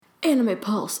Anime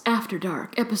Pulse After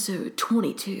Dark, episode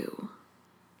 22.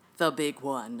 The big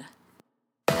one.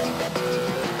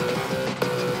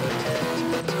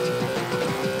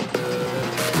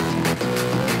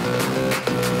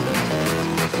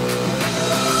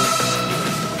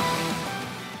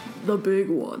 The big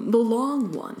one. The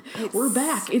long one. We're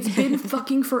back. It's been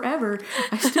fucking forever.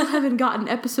 I still haven't gotten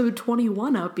episode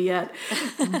 21 up yet,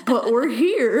 but we're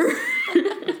here.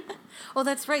 Well,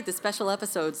 that's right. The special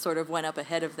episode sort of went up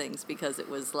ahead of things because it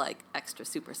was, like, extra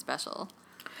super special.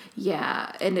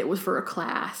 Yeah, and it was for a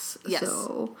class. Yes.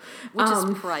 So, which is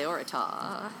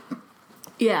priorita.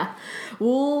 Yeah.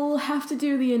 We'll have to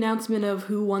do the announcement of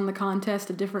who won the contest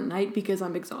a different night because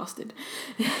I'm exhausted.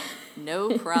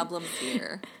 No problems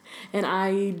here. And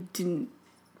I didn't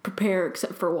prepare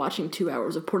except for watching 2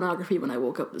 hours of pornography when I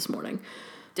woke up this morning.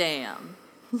 Damn.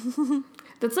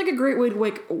 That's like a great way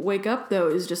to wake up, though,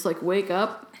 is just like wake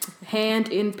up, hand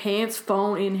in pants,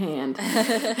 phone in hand.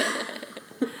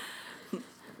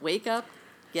 Wake up,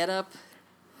 get up,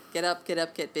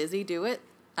 get busy, do it.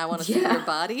 I want to see your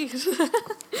body.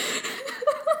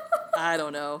 I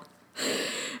don't know.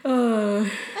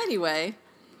 Anyway.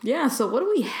 Yeah, so what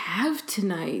do we have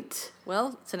tonight?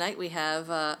 Well, tonight we have,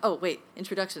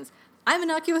 introductions. I'm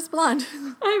Innocuous Blonde.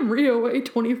 I'm Ryo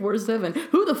 24/7.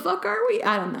 Who the fuck are we?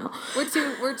 I don't know.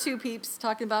 We're two peeps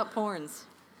talking about porns.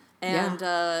 And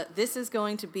this is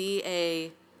going to be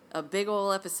a big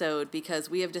ol' episode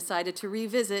because we have decided to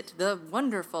revisit the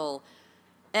wonderful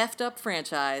effed up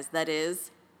franchise that is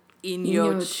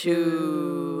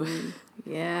Inyouchuu.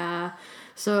 Yeah.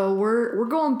 So we're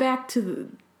going back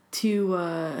to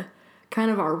kind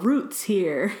of our roots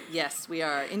here. Yes, we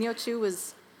are. Inyouchuu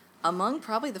was among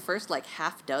probably the first like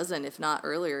half dozen, if not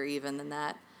earlier even than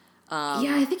that.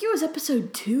 Yeah, I think it was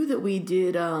episode 2 that we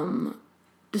did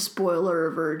Despoiler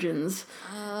of Virgins.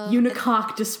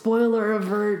 Unicock Despoiler of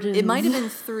Virgins. It might have been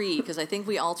 3 because I think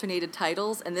we alternated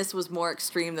titles and this was more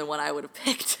extreme than what I would have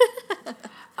picked.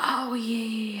 Oh,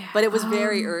 yeah. But it was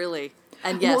very early.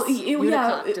 And yes,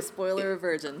 Unicock Despoiler of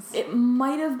Virgins. It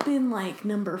might have been like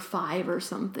number 5 or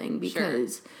something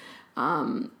because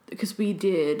we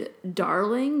did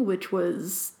Darling, which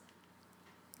was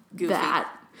goofy. That.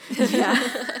 Yeah.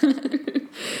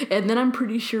 And then I'm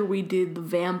pretty sure we did the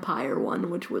vampire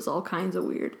one, which was all kinds of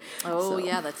weird. Oh,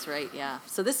 yeah, that's right, yeah.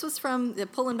 So this was from,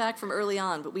 pulling back from early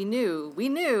on, but we knew,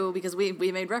 because we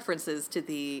made references to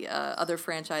the other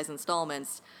franchise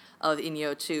installments of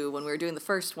Inyouchuu when we were doing the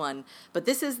first one. But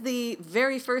this is the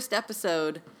very first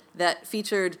episode that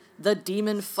featured the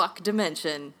Demon Fuck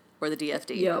Dimension, or the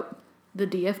DFD. Yep, the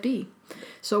DFD.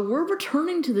 So we're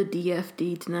returning to the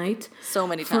DFD tonight. So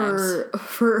many times.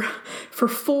 For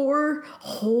 4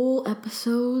 whole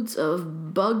episodes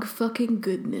of bug fucking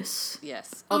goodness.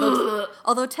 Yes.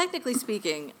 Although technically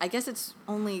speaking, I guess it's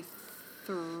only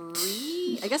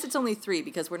 3. I guess it's only 3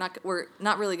 because we're not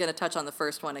really going to touch on the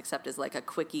first one except as like a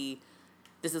quickie.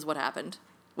 This is what happened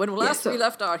when last we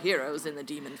left our heroes in the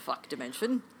demon fuck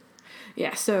dimension.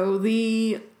 Yeah. So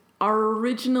our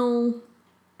original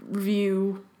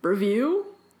review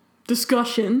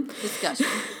discussion.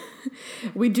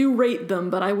 We do rate them,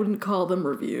 but I wouldn't call them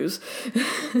reviews.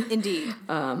 Indeed.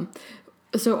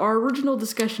 So our original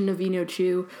discussion of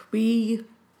Inyouchuu, we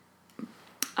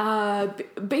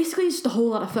basically just a whole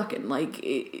lot of fucking.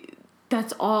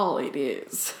 That's all it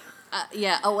is.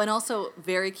 Yeah. Oh, and also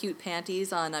very cute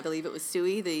panties on, I believe it was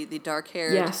Sui, the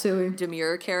dark-haired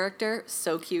demure character.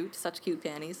 So cute. Such cute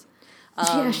panties.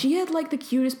 Yeah, she had like the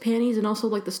cutest panties and also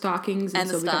like the stockings. And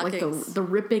so we got like the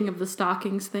ripping of the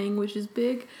stockings thing, which is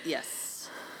big. Yes.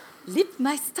 Lip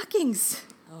my stockings.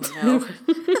 Oh no.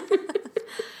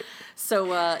 So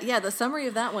the summary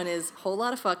of that one is whole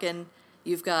lot of fucking.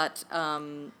 You've got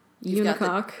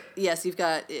Unicock. You've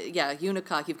got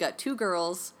Unicock. You've got 2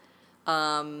 girls,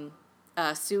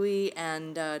 Sui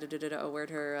and where'd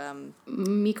her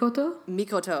Mikoto.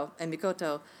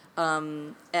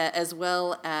 As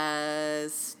well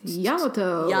as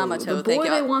Yamato, the boy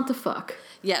they want to fuck.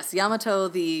 Yes, Yamato.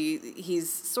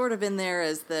 He's sort of in there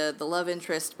as the love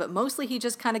interest, but mostly he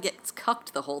just kind of gets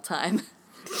cucked the whole time.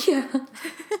 Yeah,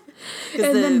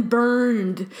 then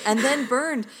burned.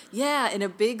 Yeah, in a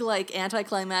big like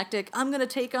anticlimactic. I'm gonna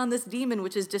take on this demon,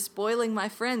 which is despoiling my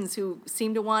friends who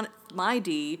seem to want my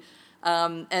D.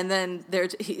 And then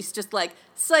he's just like,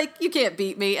 psych, you can't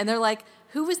beat me. And they're like,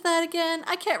 who was that again?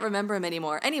 I can't remember him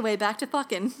anymore. Anyway, back to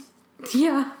fucking.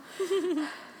 Yeah.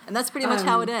 And that's pretty much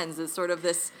how it ends, is sort of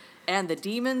this, and the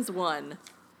demons won.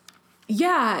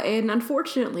 Yeah, and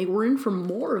unfortunately, we're in for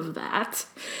more of that.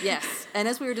 Yes, and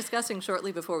as we were discussing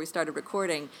shortly before we started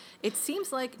recording, it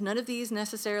seems like none of these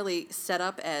necessarily set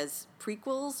up as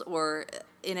prequels or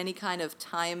in any kind of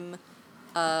time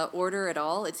order at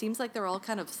all. It seems like they're all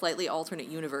kind of slightly alternate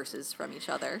universes from each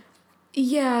other.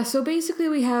 Yeah, so basically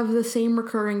we have the same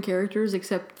recurring characters,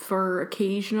 except for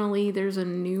occasionally there's a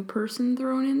new person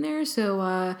thrown in there.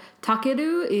 So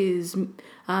Takeru is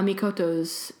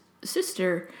Mikoto's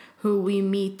sister, who we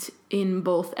meet in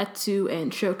both Etsu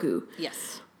and Shoku.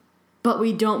 Yes. But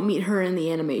we don't meet her in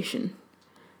the animation.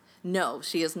 No,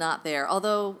 she is not there.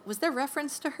 Although, was there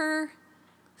reference to her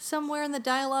somewhere in the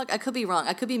dialogue? I could be wrong.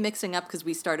 I could be mixing up because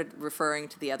we started referring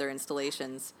to the other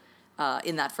installations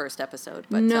in that first episode.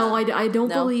 But no, I don't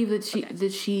no? believe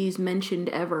that she's mentioned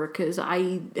ever, because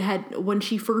I had, when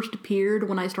she first appeared,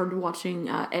 when I started watching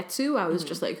Etsu, I was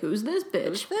just like, who's this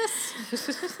bitch? Who's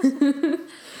this?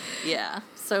 Yeah.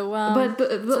 So, but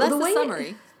so that's the way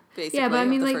summary, basically, yeah, but I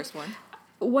mean, of the like, first one.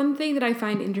 One thing that I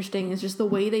find interesting is just the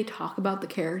way they talk about the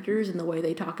characters and the way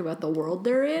they talk about the world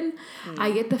they're in.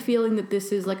 I get the feeling that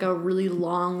this is like a really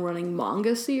long-running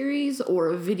manga series or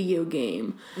a video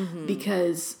game,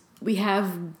 because we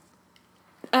have...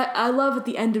 I love at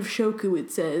the end of Shoku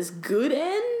it says, "Good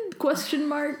end?" question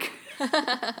mark.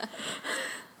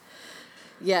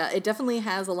 Yeah, it definitely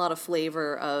has a lot of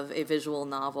flavor of a visual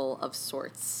novel of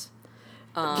sorts.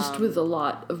 Just with a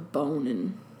lot of bone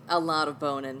and... A lot of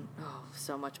boning. Oh,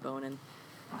 so much boning.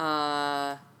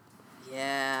 Yeah.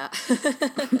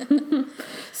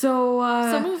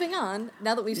 So moving on,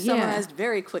 now that we've summarized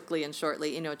very quickly and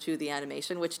shortly Inyouchuu the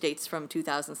animation, which dates from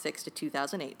 2006 to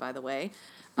 2008, by the way,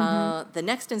 the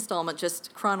next installment,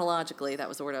 just chronologically, that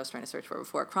was the word I was trying to search for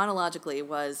before, chronologically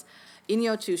was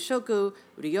Inyouchuu Shoku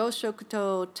Ryo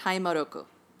Shokuto Taimaroku,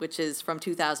 which is from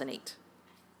 2008.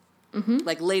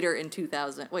 Like later in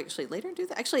 2000. Wait, actually, later in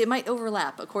 2000? Actually, it might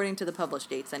overlap. According to the published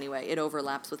dates, anyway. It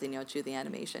overlaps with Inyouchuu, the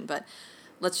animation. But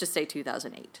let's just say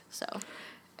 2008. So.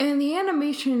 And the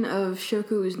animation of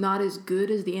Shoku is not as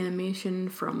good as the animation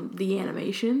from the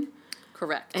animation.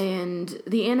 Correct. And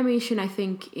the animation, I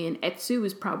think, in Etsu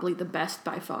is probably the best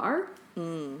by far.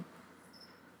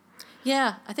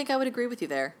 Yeah, I think I would agree with you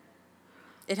there.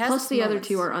 It has Plus, the other moments.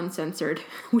 two are uncensored,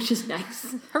 which is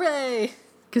nice. Hooray!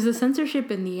 Because the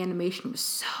censorship in the animation was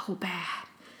so bad.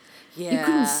 Yeah. You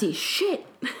couldn't see shit.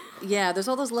 Yeah, there's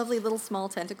all those lovely little small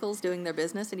tentacles doing their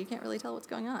business, and you can't really tell what's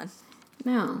going on.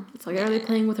 No. It's like, are they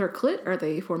playing with her clit? Are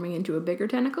they forming into a bigger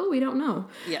tentacle? We don't know.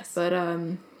 Yes. But,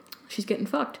 she's getting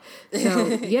fucked. So,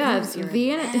 yeah.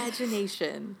 the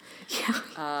imagination.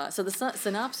 Yeah. So the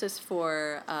synopsis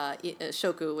for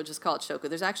Shoku, we'll just call it Shoku.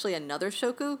 There's actually another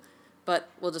Shoku, but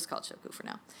we'll just call it Shoku for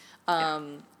now.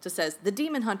 Just says, the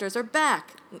demon hunters are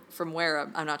back. From where,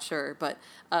 I'm not sure, but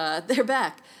they're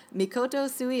back. Mikoto,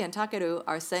 Sui, and Takeru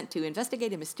are sent to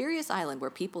investigate a mysterious island where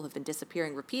people have been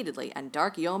disappearing repeatedly, and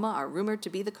dark Yoma are rumored to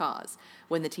be the cause.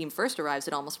 When the team first arrives,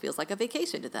 it almost feels like a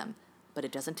vacation to them. But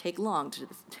it doesn't take long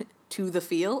to the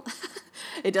feel.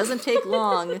 It doesn't take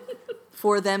long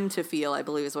for them to feel, I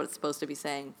believe is what it's supposed to be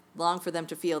saying. Long for them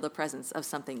to feel the presence of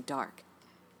something dark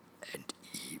and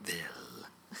evil.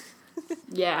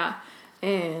 Yeah.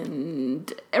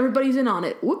 And everybody's in on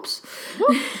it. Whoops.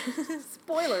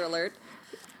 Spoiler alert.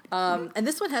 And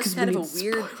this one has kind of a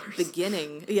weird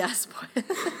beginning. Yeah, spoiler.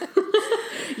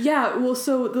 Yeah, well,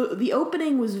 so the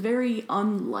opening was very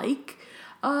unlike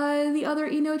the other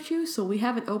Inyouchuu. So we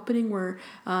have an opening where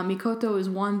Mikoto is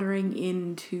wandering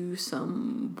into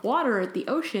some water at the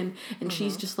ocean, and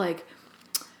she's just like,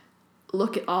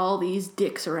 look at all these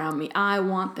dicks around me. I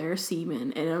want their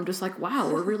semen. And I'm just like,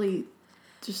 wow, we're really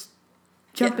just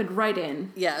jumping right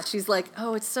in. Yeah, she's like,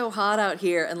 oh, it's so hot out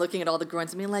here, and looking at all the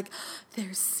groins and being like,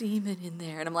 there's semen in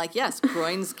there. And I'm like, yes,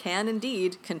 groins can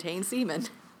indeed contain semen.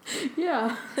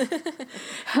 Yeah.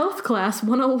 Health class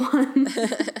 101.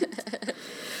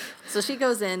 So she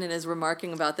goes in and is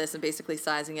remarking about this and basically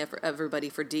sizing everybody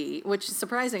for D, which is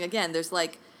surprising. Again,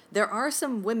 there are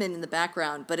some women in the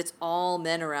background, but it's all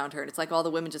men around her. And it's like all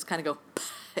the women just kind of go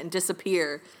and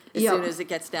disappear as soon as it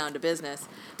gets down to business.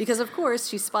 Because, of course,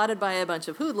 she's spotted by a bunch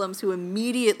of hoodlums who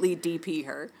immediately DP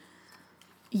her.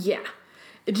 Yeah.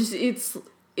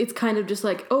 It's kind of just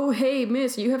like, oh, hey,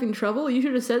 miss, are you having trouble? You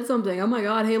should have said something. Oh, my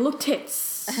God. Hey, look,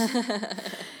 tits.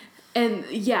 And,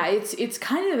 yeah, it's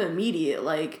kind of immediate.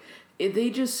 Like, they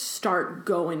just start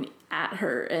going at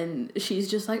her, and she's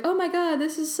just like, oh, my God,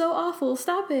 this is so awful.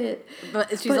 Stop it.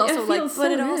 But she's also like, so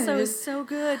but it good. also is so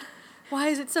good. Why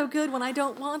is it so good when I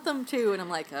don't want them to? And I'm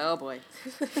like, oh, boy.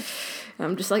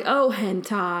 I'm just like, oh,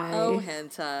 hentai. Oh,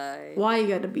 hentai. Why you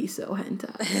gotta be so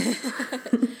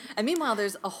hentai? And meanwhile,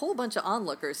 there's a whole bunch of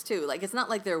onlookers, too. Like, it's not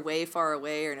like they're way far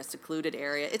away or in a secluded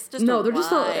area. It's just they're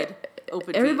just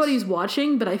open everybody's beach.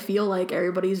 watching, but I feel like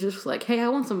everybody's just like, hey, I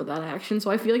want some of that action. So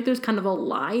I feel like there's kind of a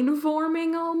line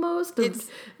forming almost. It's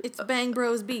Bang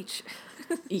Bros Beach.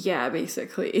 Yeah,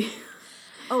 basically.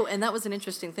 Oh, and that was an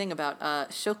interesting thing about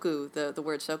shoku, the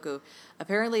word shoku.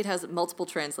 Apparently it has multiple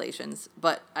translations,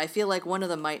 but I feel like one of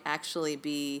them might actually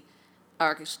be,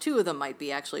 or two of them might be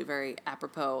actually very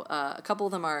apropos. A couple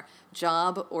of them are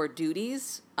job or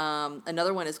duties.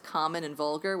 Another one is common and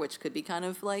vulgar, which could be kind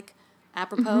of like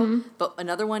apropos. But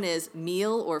another one is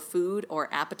meal or food or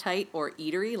appetite or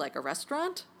eatery, like a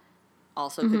restaurant.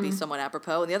 Also could be somewhat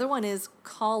apropos. And the other one is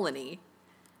colony.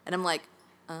 And I'm like,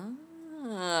 oh.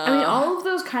 I mean, all of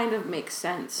those kind of make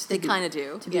sense. They kind of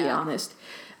do, to be honest.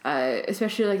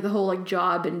 Especially like the whole like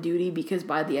job and duty, because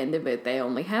by the end of it, they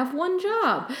only have one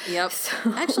job. Yep. So,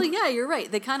 Actually, yeah, you're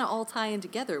right. They kind of all tie in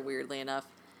together, weirdly enough.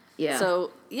 yeah.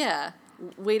 So, yeah,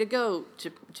 way to go,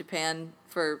 Japan,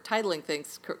 for titling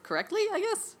things correctly, I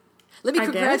guess. Let me I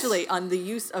congratulate guess. on the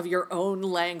use of your own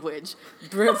language.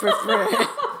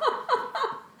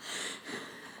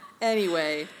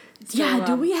 Anyway. So, yeah,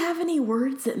 do we have any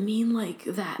words that mean like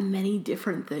that many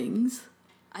different things?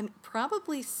 I'm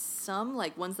probably some,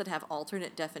 like, ones that have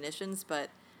alternate definitions, but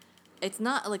it's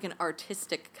not like an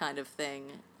artistic kind of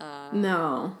thing.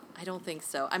 No. I don't think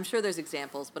so. I'm sure there's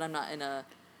examples, but I'm not in a,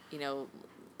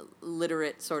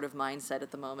 literate sort of mindset at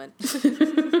the moment.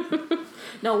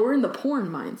 No, we're in the porn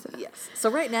mindset. Yes. So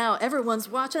right now, everyone's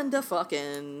watching the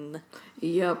fucking...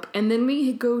 Yep. And then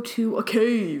we go to a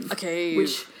cave. A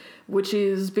cave. Which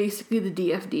is basically the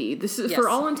DFD. This is, for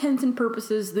all intents and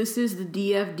purposes, this is the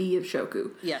DFD of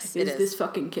Shoku. Yes, it is. Is This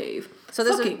fucking cave. So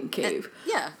there's fucking cave.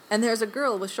 And there's a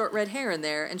girl with short red hair in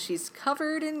there, and she's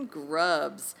covered in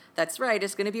grubs. That's right,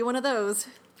 it's going to be one of those.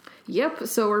 Yep,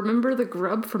 so remember the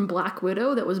grub from Black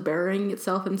Widow that was burying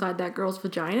itself inside that girl's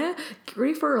vagina? Get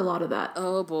ready for a lot of that.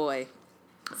 Oh, boy.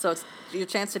 So it's your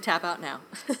chance to tap out now.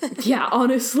 Yeah,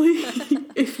 honestly,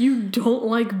 if you don't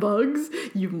like bugs,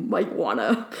 you might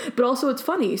wanna. But also, it's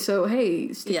funny, so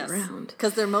hey, stick around.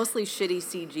 Because they're mostly shitty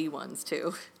CG ones,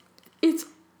 too. It's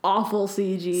awful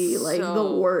CG, like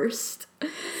the worst.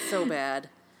 So bad.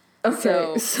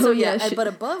 Okay, so yeah, but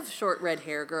above short red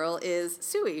hair girl is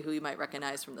Sui, who you might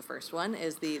recognize from the first one,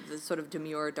 is the sort of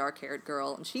demure dark-haired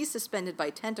girl, and she's suspended by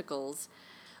tentacles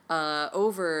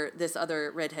over this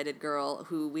other redheaded girl,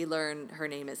 who we learn her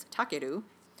name is Takeru.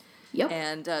 Yep.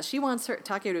 And she wants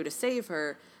Takeru to save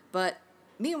her, but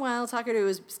meanwhile, Takeru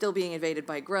is still being invaded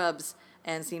by grubs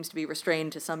and seems to be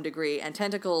restrained to some degree, and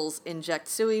tentacles inject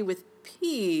Sui with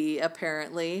pee,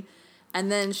 apparently. And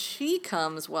then she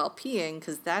comes while peeing,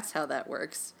 because that's how that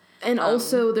works. And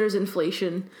also, there's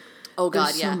inflation. Oh,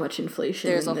 God, there's so much inflation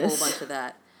There's in a this. whole bunch of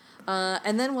that.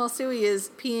 And then while Sui is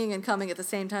peeing and coming at the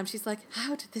same time, she's like,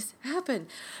 how did this happen?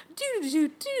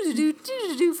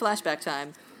 Do-do-do-do-do-do-do-do-do, flashback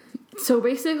time. So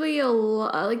basically,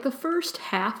 like the first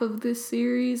half of this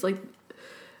series,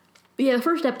 the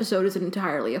first episode is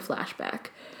entirely a flashback.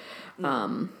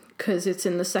 Because it's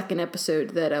in the second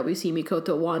episode that we see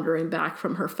Mikoto wandering back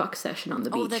from her fuck session on the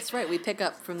beach. Oh, that's right. We pick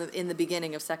up in the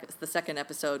beginning of the second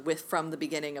episode from the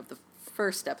beginning of the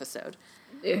first episode.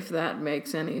 If that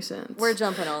makes any sense. We're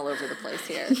jumping all over the place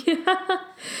here. Yeah.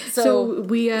 So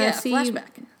we see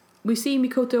flashback. We see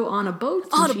Mikoto on a boat.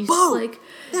 On and a boat. Like,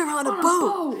 they're on a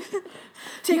boat.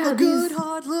 Take a good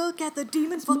hard look at the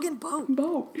demon fucking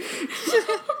boat.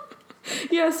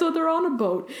 Yeah, so they're on a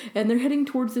boat, and they're heading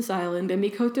towards this island, and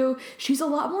Mikoto, she's a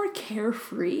lot more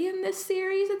carefree in this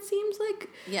series, it seems like.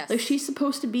 Yes. Like, she's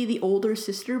supposed to be the older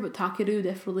sister, but Takeru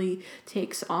definitely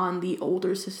takes on the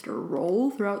older sister role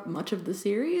throughout much of the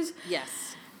series.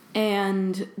 Yes.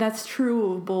 And that's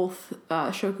true of both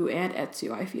Shoku and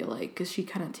Etsu, I feel like, because she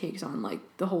kind of takes on, like,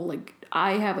 the whole, like,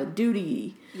 I have a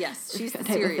duty. Yes, she's the type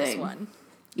of serious thing. one.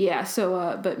 Yeah,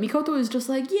 so, but Mikoto is just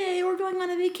like, yay, we're going on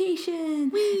a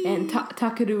vacation. Whee! And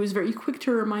Takeru is very quick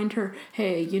to remind her,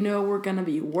 hey, we're gonna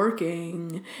be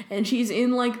working. And she's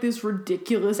in, like, this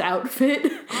ridiculous outfit.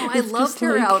 Oh, I loved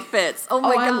her outfits. Oh,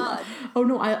 my God.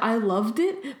 I loved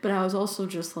it, but I was also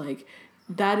just like,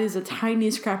 that is a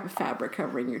tiny scrap of fabric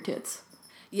covering your tits.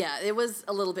 Yeah, it was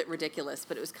a little bit ridiculous,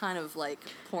 but it was kind of, like,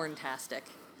 porn-tastic.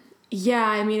 Yeah,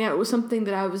 I mean, it was something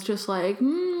that I was just like,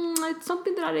 it's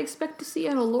something that I'd expect to see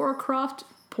on a Laura Croft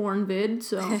porn vid,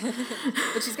 so.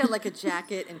 But she's got, like, a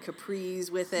jacket and capris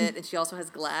with it, and she also has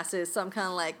glasses, so I'm kind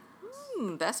of like,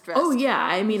 best dressed. Oh, yeah,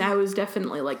 I mean, I was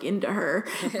definitely, like, into her.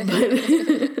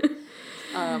 But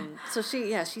so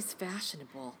she's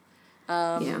fashionable.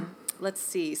 Yeah. Let's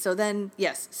see. So then,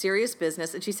 yes, serious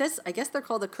business. And she says, I guess they're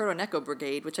called the Kuroneko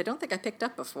Brigade, which I don't think I picked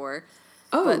up before.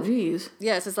 Oh, jeez.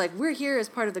 Yes, it's like, we're here as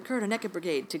part of the Kuroneka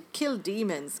Brigade to kill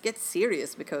demons. Get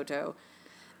serious, Mikoto.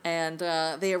 And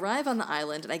they arrive on the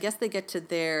island, and I guess they get to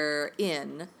their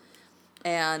inn,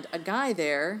 and a guy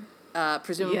there,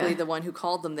 presumably the one who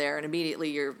called them there, and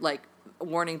immediately your, like,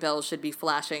 warning bells should be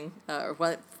flashing, or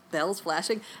what, bells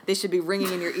flashing? They should be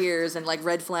ringing in your ears, and, like,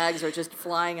 red flags are just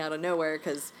flying out of nowhere,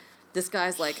 because this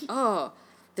guy's like, oh,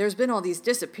 there's been all these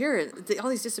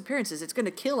disappearances. It's going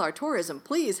to kill our tourism.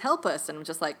 Please help us. And I'm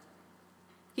just like,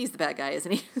 he's the bad guy,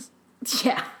 isn't he?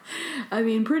 Yeah. I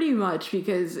mean, pretty much,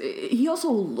 because he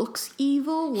also looks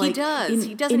evil. Like, he does.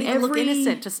 He doesn't even look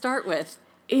innocent to start with.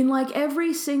 In, like,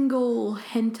 every single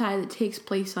hentai that takes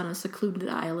place on a secluded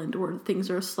island where things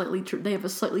are they have a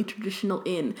slightly traditional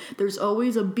inn, there's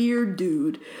always a beard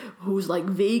dude who's, like,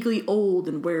 vaguely old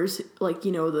and wears, like,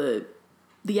 you know,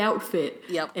 the outfit.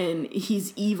 Yep. And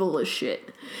he's evil as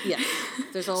shit. Yes.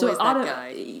 There's always that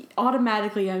guy.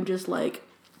 Automatically, I'm just like,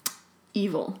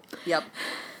 evil. Yep.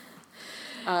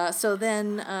 So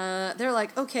then they're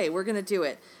like, okay, we're going to do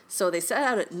it. So they set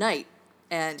out at night,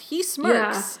 and he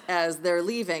smirks as they're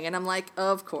leaving, and I'm like,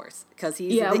 of course, because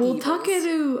he's the evils.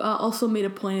 Takeru also made a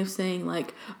point of saying,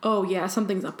 like, oh, yeah,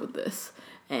 something's up with this.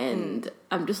 And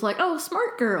I'm just like, oh,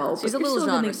 smart girl. She's a little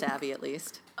genre savvy, at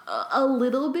least. A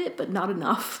little bit, but not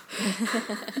enough.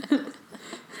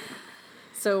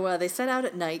 So they set out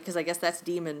at night, because I guess that's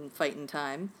demon fighting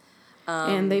time.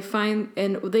 And they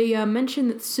mention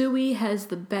that Sui has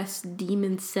the best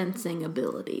demon sensing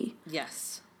ability.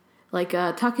 Yes. Like,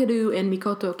 Takeru and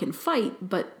Mikoto can fight,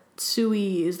 but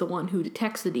Sui is the one who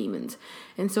detects the demons.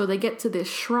 And so they get to this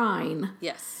shrine.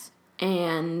 Yes.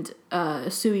 And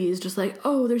Sui is just like,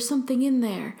 oh, there's something in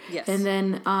there. Yes. And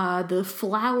then the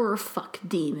flower fuck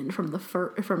demon from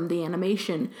the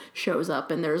animation shows up,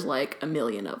 and there's like 1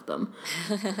 million of them.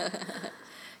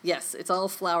 Yes, it's all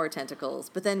flower tentacles.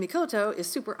 But then Mikoto is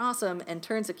super awesome and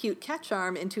turns a cute cat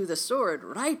charm into the sword,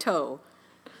 Raito.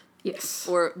 Yes.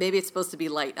 Or maybe it's supposed to be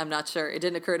light. I'm not sure. It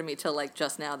didn't occur to me till like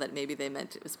just now that maybe they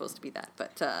meant it was supposed to be that.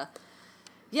 But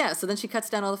yeah, so then she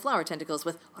cuts down all the flower tentacles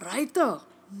with Raito.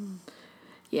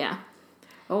 Yeah.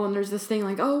 Oh, and there's this thing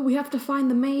like, oh, we have to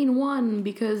find the main one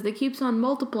because they keeps on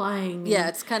multiplying. Yeah,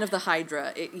 it's kind of the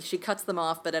Hydra. She cuts them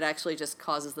off, but it actually just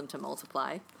causes them to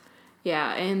multiply.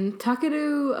 Yeah, and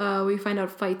Takeru, we find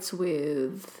out fights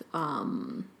with...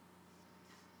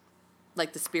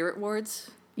 like the spirit wards?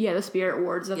 Yeah, the spirit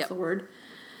wards, that's the word.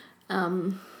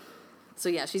 So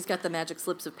yeah, she's got the magic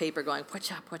slips of paper going,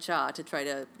 pwacha, pwacha, to try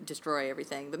to destroy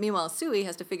everything. But meanwhile, Sui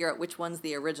has to figure out which one's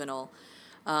the original,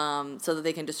 so that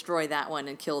they can destroy that one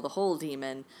and kill the whole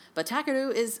demon. But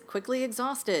Takeru is quickly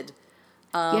exhausted.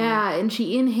 Yeah, and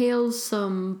she inhales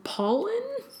some pollen?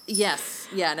 Yes,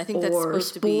 yeah, and I think that's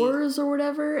supposed to be... Or spores or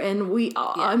whatever, and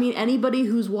I mean, anybody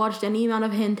who's watched any amount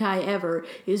of hentai ever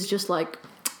is just like,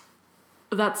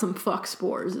 that's some fuck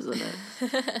spores, isn't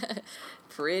it?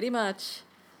 Pretty much.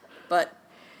 But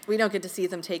we don't get to see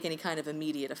them take any kind of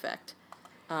immediate effect.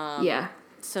 Yeah.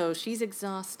 So she's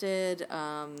exhausted.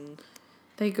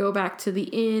 They go back to the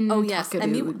inn. Oh, yes.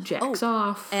 Takeru jacks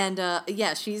off. And,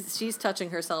 yeah, she's touching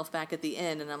herself back at the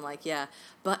inn, and I'm like, yeah.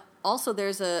 But also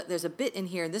there's a bit in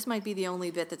here, and this might be the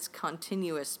only bit that's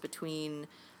continuous between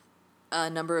a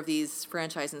number of these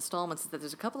franchise installments, is that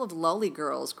there's a couple of lolly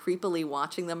girls creepily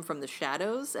watching them from the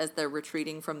shadows as they're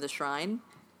retreating from the shrine.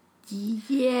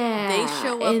 Yeah. They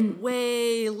show up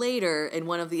way later in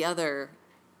one of the other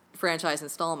franchise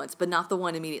installments, but not the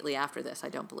one immediately after this, I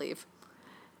don't believe.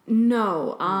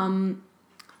 No.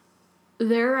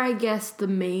 They're, I guess, the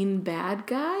main bad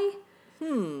guy.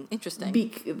 Interesting.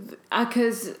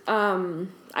 Because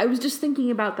I was just thinking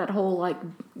about that whole, like,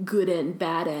 good end,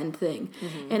 bad end thing.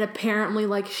 Mm-hmm. And apparently,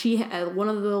 like, one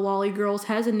of the lolly girls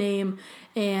has a name,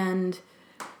 and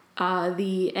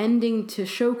the ending to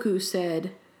Shoku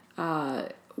said,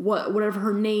 whatever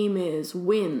her name is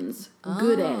wins.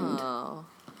 Good end. Oh.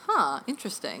 Huh,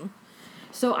 interesting.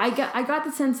 So I got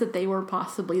the sense that they were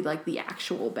possibly like the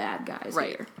actual bad guys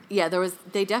here. Yeah,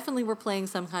 they definitely were playing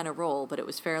some kind of role, but it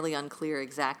was fairly unclear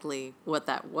exactly what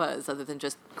that was, other than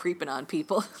just creeping on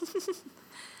people.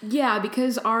 Yeah,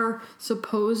 because our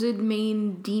supposed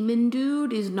main demon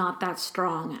dude is not that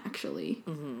strong, actually,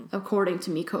 according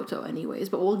to Mikoto, anyways.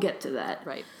 But we'll get to that.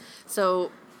 Right.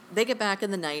 So they get back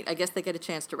in the night. I guess they get a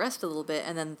chance to rest a little bit,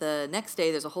 and then the next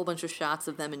day there's a whole bunch of shots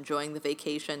of them enjoying the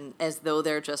vacation as though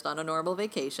they're just on a normal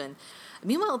vacation.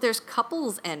 Meanwhile, there's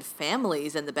couples and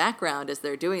families in the background as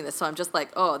they're doing this, so I'm just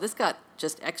like, oh, this got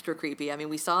just extra creepy. I mean,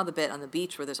 we saw the bit on the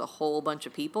beach where there's a whole bunch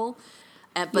of people,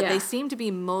 but they seem to be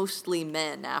mostly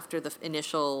men after the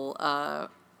initial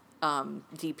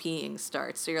DPing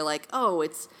starts. So you're like, oh,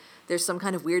 there's some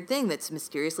kind of weird thing that's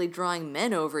mysteriously drawing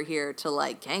men over here to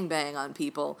like gangbang on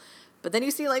people. But then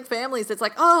you see like families, it's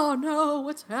like, oh no,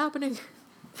 what's happening?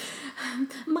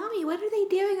 Mommy, what are they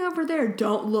doing over there?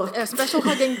 Don't look. Special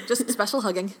hugging, just special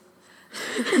hugging.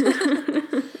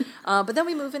 But then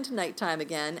we move into nighttime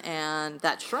again, and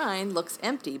that shrine looks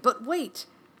empty. But wait,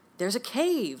 there's a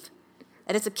cave.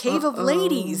 And it's a cave of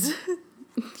ladies.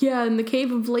 Yeah, in the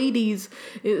cave of ladies.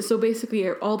 So basically,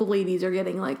 all the ladies are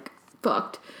getting, like,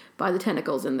 fucked by the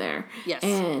tentacles in there. Yes.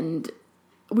 And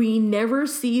we never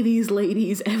see these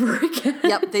ladies ever again.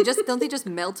 Yep, don't they just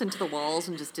melt into the walls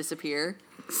and just disappear?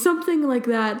 Something like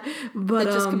that. But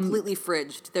they're just completely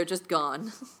fridged. They're just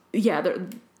gone. Yeah, they're...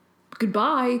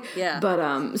 Goodbye. Yeah.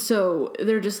 But, so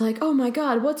they're just like, oh my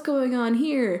god, what's going on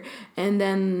here? And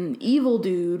then evil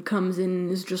dude comes in and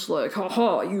is just like,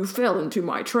 haha, you fell into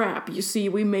my trap. You see,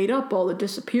 we made up all the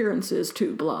disappearances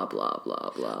to blah, blah, blah,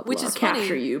 blah, which blah. is capture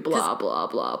funny, you, blah, blah,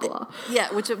 blah, blah.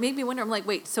 Yeah, which made me wonder, I'm like,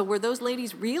 wait, so were those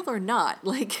ladies real or not?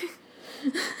 Like,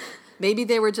 maybe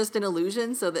they were just an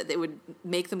illusion so that they would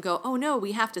make them go, oh no,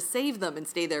 we have to save them and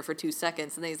stay there for 2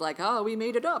 seconds. And then he's like, oh, we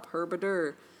made it up,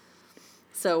 herbadur.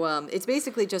 So it's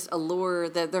basically just a lure.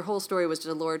 Their whole story was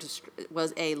just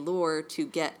a lure to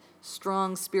get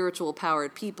strong spiritual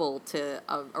powered people to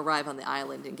arrive on the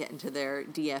island and get into their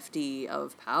DFD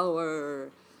of power.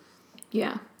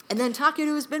 Yeah. And then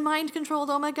Takeru has been mind controlled.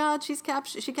 Oh my god, she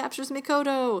captures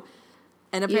Mikoto.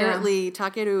 And apparently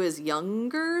Takeru is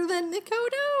younger than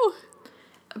Mikoto.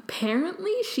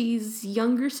 Apparently she's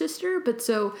younger sister, but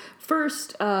so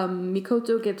first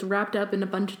Mikoto gets wrapped up in a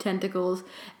bunch of tentacles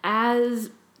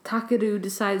as Takeru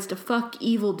decides to fuck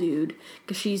evil dude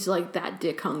because she's like that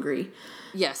dick hungry.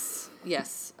 Yes.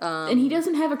 And he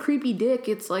doesn't have a creepy dick,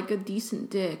 it's like a decent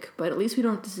dick, but at least we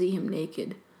don't have to see him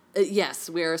naked. Yes,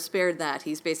 we're spared that.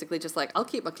 He's basically just like, I'll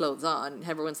keep my clothes on. And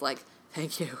everyone's like,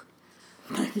 thank you.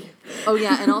 Oh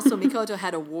yeah, and also Mikoto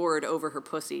had a ward over her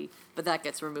pussy, but that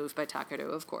gets removed by Takeru,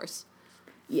 of course.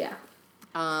 Yeah.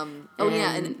 And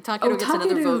Takeru gets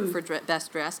another vote for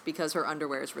best dressed because her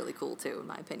underwear is really cool too, in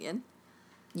my opinion.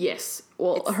 Yes.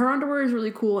 Well, her underwear is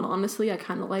really cool, and honestly, I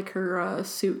kind of like her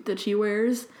suit that she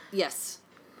wears. Yes.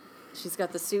 She's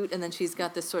got the suit, and then she's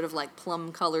got this sort of like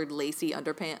plum-colored lacy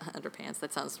underpants.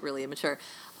 That sounds really immature.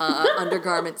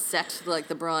 Undergarment set, like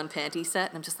the bra and panty set,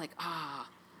 and I'm just like,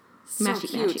 so Matchy,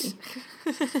 cute.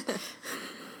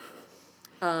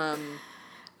 Matchy.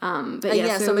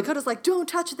 So Mikoto's like, don't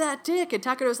touch that dick, and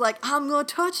Takeru's like, I'm gonna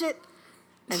touch it,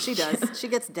 and she does. She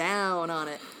gets down on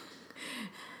it.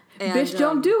 And, bitch,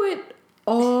 don't do it.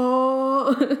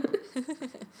 Oh.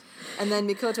 And then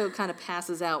Mikoto kind of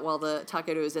passes out while the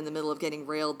Takeru is in the middle of getting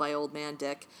railed by old man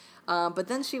Dick. But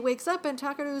then she wakes up and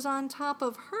Takeru's on top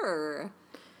of her.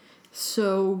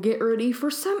 So get ready for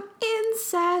some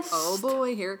incest. Oh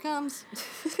boy, here it comes.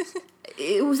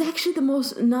 It was actually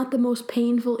not the most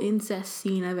painful incest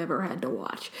scene I've ever had to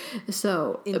watch.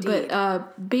 So, indeed.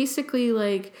 But basically,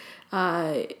 like,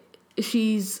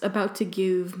 she's about to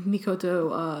give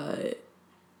Mikoto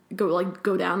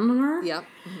go down on her. Yep.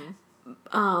 Mm-hmm.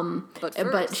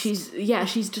 But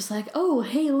she's just like, oh,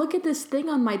 hey, look at this thing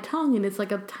on my tongue, and it's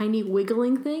like a tiny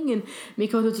wiggling thing, and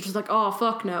Mikoto's just like, oh,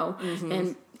 fuck no. Mm-hmm.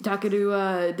 And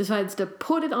Takeru decides to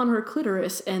put it on her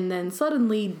clitoris, and then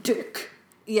suddenly, dick.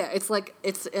 Yeah, it's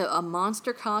a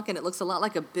monster cock, and it looks a lot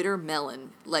like a bitter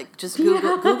melon. Like, just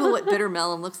Google what bitter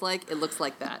melon looks like. It looks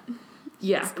like that.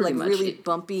 Yeah, it's pretty like much. really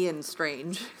bumpy and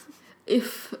strange.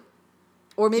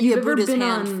 Or maybe a Buddha's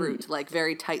hand fruit, like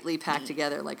very tightly packed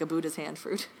together, like a Buddha's hand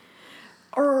fruit.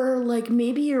 Or like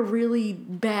maybe a really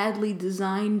badly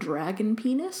designed dragon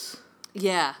penis.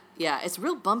 Yeah, it's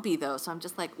real bumpy though, so I'm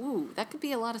just like, ooh, that could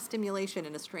be a lot of stimulation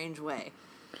in a strange way.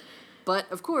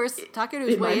 But of course,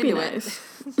 Takeru's way into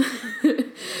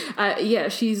it. Yeah,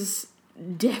 she's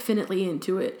definitely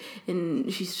into it,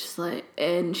 and she's just like,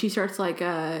 and she starts like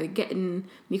getting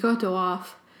Mikoto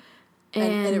off.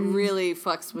 And it really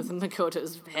fucks with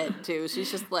Mikoto's head, too.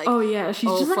 She's just like, oh, yeah. She's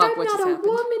just like, fuck, I'm not a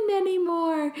woman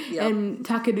anymore. Yep. And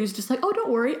Takeru's just like, oh, don't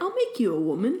worry. I'll make you a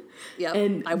woman. Yep.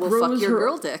 And I will fuck your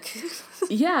girl dick.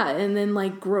 Yeah, and then,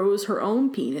 like, grows her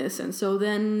own penis. And so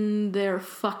then they're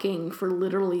fucking for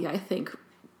literally, I think,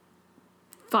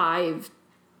 5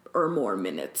 or more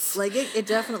minutes. Like, it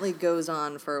definitely goes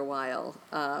on for a while.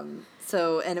 And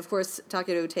of course,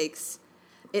 Takeru takes...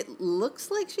 It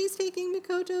looks like she's taking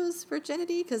Mikoto's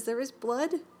virginity because there is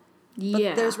blood. Yeah.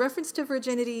 But there's reference to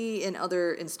virginity in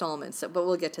other installments, but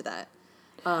we'll get to that.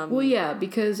 Well, yeah,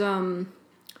 because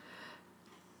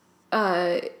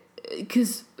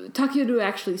Takeru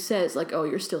actually says, like, oh,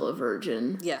 you're still a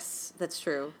virgin. Yes, that's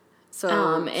true. So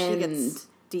she and gets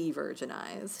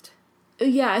de-virginized.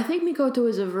 yeah, I think Mikoto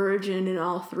is a virgin in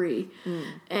all three,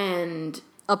 and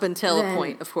up until a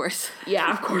point, of course.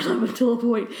 Yeah, of course, up until a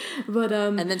point, but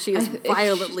and then she is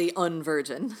violently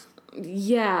unvirgin.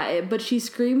 Yeah, but she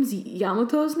screams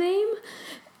Yamato's name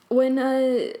when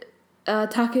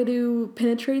Takeru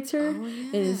penetrates her,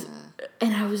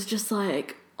 and I was just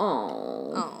like,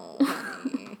 oh,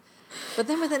 honey. But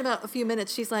then within about a few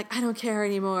minutes, she's like, I don't care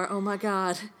anymore. Oh my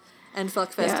god, and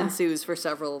fuckfest ensues for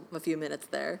a few minutes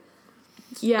there.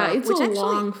 Yeah, it's a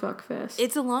long fuckfest.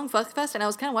 It's a long fuckfest, and I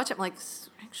was kind of watching. I'm like, it's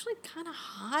actually kind of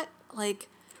hot. Like,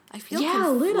 I feel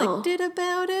conflicted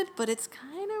about it, but it's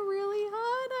kind of really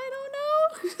hot. I don't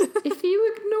know. If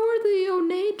you ignore the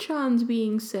Onei-chans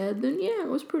being said, then yeah, it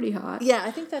was pretty hot. Yeah,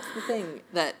 I think that's the thing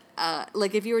that,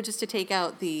 like, if you were just to take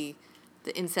out the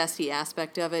incesty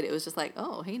aspect of it, it was just like,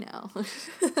 oh, hey now.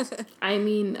 I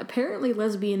mean, apparently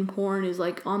lesbian porn is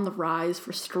like on the rise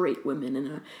for straight women,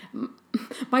 and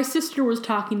my sister was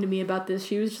talking to me about this.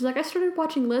 She was just like, I started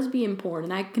watching lesbian porn,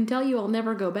 and I can tell you I'll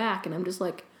never go back. And I'm just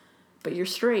like, but you're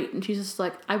straight. And she's just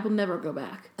like, I will never go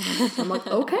back. I'm like,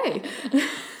 okay.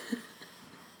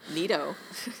 Neato.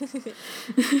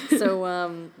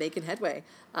 So, making headway.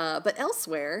 But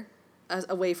elsewhere,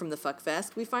 away from the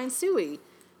fuckfest, we find Sui.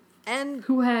 And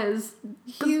who has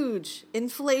huge,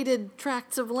 inflated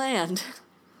tracts of land.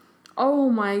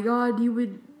 Oh my god,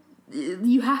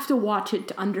 you have to watch it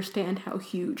to understand how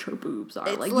huge her boobs are.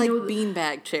 It's like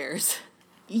beanbag chairs.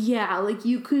 Yeah, like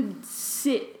you could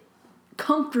sit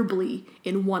comfortably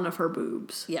in one of her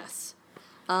boobs. Yes.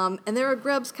 And there are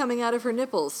grubs coming out of her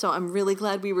nipples, so I'm really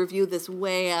glad we reviewed this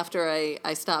way after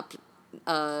I stopped.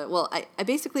 I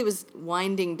basically was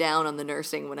winding down on the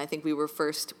nursing when I think we were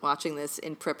first watching this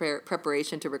in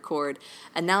preparation to record,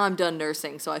 and now I'm done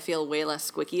nursing, so I feel way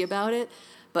less squicky about it.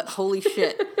 But holy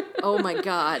shit. Oh my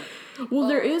god. Well,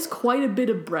 there is quite a bit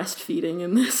of breastfeeding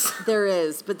in this. There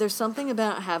is, but there's something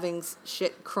about having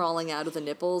shit crawling out of the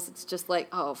nipples. It's just like,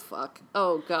 oh fuck.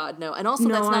 Oh god, no. And also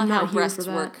that's not how breasts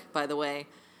work, by the way.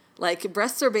 Like,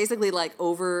 breasts are basically like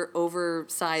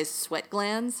oversized sweat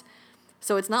glands.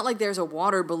 So it's not like there's a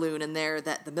water balloon in there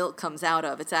that the milk comes out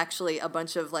of. It's actually a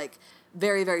bunch of like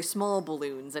very, very small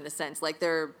balloons in a sense. Like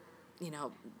they're,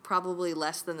 probably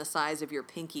less than the size of your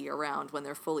pinky around when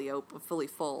they're fully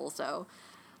full. So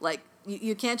like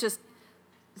you can't just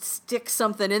stick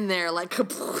something in there like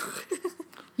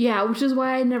Yeah, which is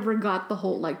why I never got the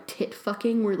whole like tit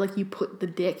fucking where like you put the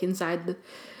dick inside the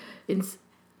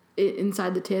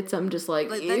tits. I'm just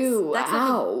like ew,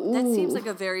 ow. That seems like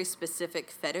a very specific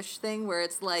fetish thing where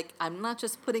it's like, I'm not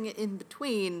just putting it in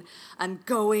between, I'm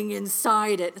going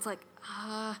inside it. It's like,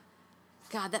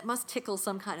 God, that must tickle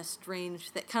some kind of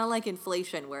strange, kind of like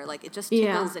inflation where like it just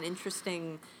tickles an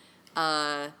interesting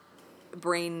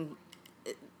brain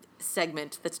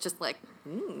segment that's just like,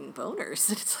 boners.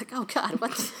 And it's like, oh God,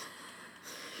 what?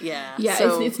 Yeah. Yeah,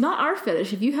 so, it's not our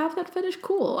fetish. If you have that fetish,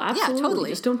 cool. Absolutely. Yeah, totally.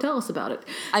 Just don't tell us about it.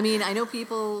 I mean, I know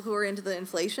people who are into the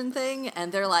inflation thing,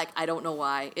 and they're like, I don't know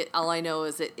why. All I know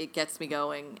is it gets me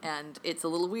going, and it's a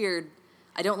little weird.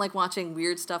 I don't like watching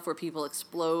weird stuff where people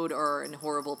explode or are in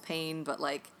horrible pain, but,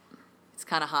 like, it's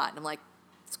kind of hot. And I'm like,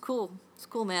 it's cool. It's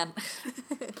cool, man.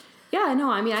 Yeah, I know.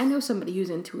 I mean, I know somebody who's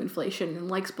into inflation and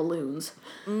likes balloons.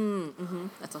 Mm-hmm.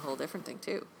 That's a whole different thing,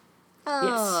 too.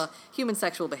 Yes. Human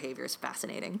sexual behavior is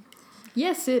fascinating.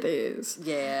 Yes, it is.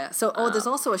 Yeah. So, there's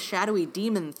also a shadowy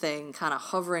demon thing kind of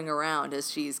hovering around as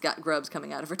she's got grubs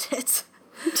coming out of her tits.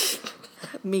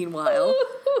 Meanwhile,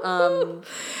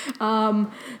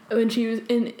 when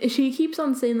she keeps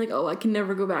on saying like, "Oh, I can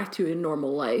never go back to a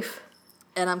normal life,"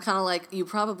 and I'm kind of like, you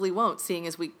probably won't, seeing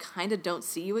as we kind of don't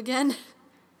see you again.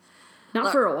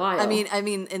 Not for a while. I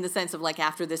mean, in the sense of like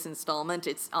after this installment,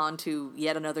 it's on to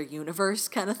yet another universe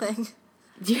kind of thing.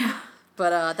 Yeah.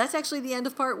 But that's actually the end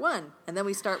of part 1, and then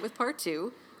we start with part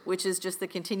 2, which is just the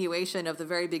continuation of the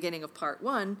very beginning of part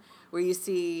 1, where you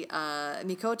see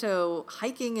Mikoto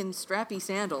hiking in strappy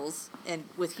sandals and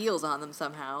with heels on them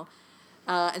somehow,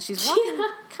 and she's walking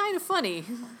kind of funny.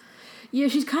 Yeah,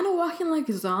 she's kind of walking like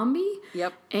a zombie.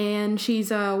 Yep. And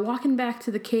she's walking back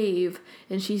to the cave,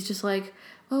 and she's just like,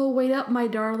 "Oh, wait up, my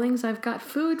darlings, I've got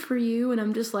food for you." And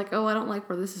I'm just like, oh, I don't like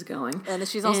where this is going. And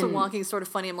she's also walking sort of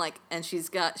funny. I'm like, and she's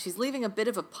leaving a bit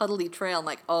of a puddly trail. I'm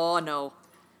like, oh no.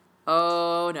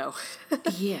 Oh no.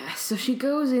 Yeah, so she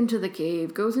goes into the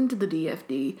cave, goes into the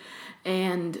DFD,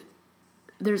 and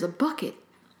there's a bucket.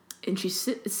 And she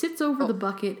sits over the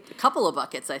bucket. A couple of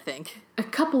buckets, I think. A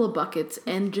couple of buckets,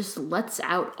 and just lets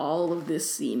out all of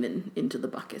this semen into the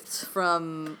buckets.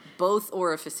 From both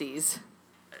orifices.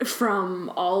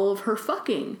 from all of her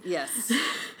fucking. Yes.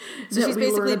 So she's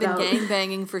basically been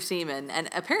gangbanging for semen, and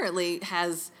apparently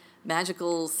has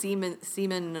magical semen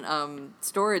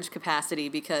storage capacity,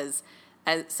 because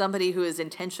as somebody who has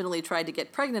intentionally tried to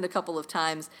get pregnant a couple of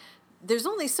times, there's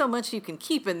only so much you can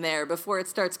keep in there before it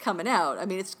starts coming out. I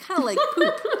mean, it's kind of like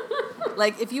poop.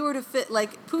 Like, if you were to fit,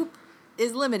 like, poop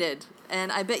is limited,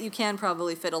 and I bet you can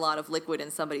probably fit a lot of liquid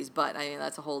in somebody's butt. I mean,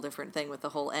 that's a whole different thing with the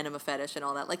whole enema fetish and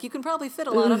all that. Like, you can probably fit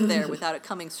a lot of there without it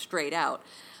coming straight out.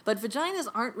 But vaginas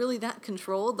aren't really that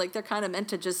controlled. Like, they're kind of meant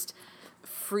to just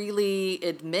freely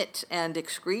admit and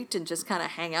excrete and just kind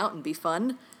of hang out and be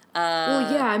fun.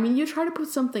 Well, yeah, I mean, you try to put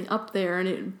something up there and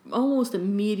it almost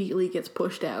immediately gets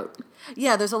pushed out.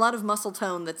 Yeah, there's a lot of muscle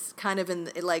tone that's kind of in,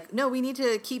 like, no, we need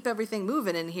to keep everything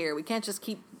moving in here. We can't just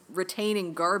keep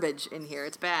retaining garbage in here.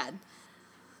 It's bad.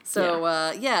 So,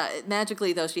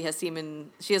 magically, though, she has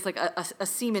semen, she has, like, a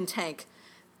semen tank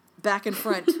back in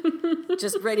front,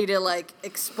 just ready to, like,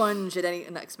 explode at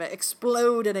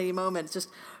any moment. Just...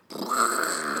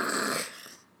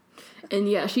 And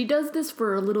yeah, she does this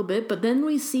for a little bit, but then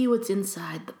we see what's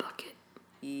inside the bucket.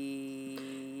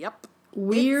 Yep.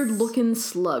 Weird-looking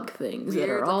slug things that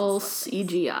are all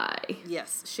CGI.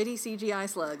 Yes, shitty CGI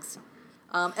slugs.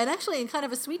 And actually, in kind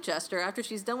of a sweet gesture, after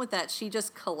she's done with that, she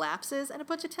just collapses and a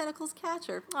bunch of tentacles catch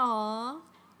her. Aww.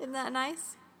 Isn't that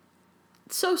nice?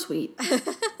 So sweet.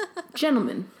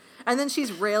 Gentlemen. And then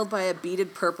she's railed by a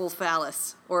beaded purple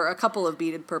phallus, or a couple of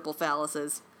beaded purple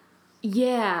phalluses.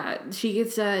 Yeah, she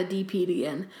gets DP'd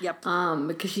again. Yep.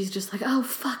 Because she's just like, oh,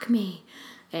 fuck me.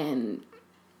 And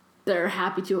they're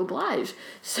happy to oblige.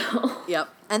 So. Yep.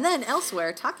 And then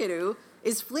elsewhere, Takeru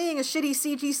is fleeing a shitty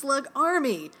CG slug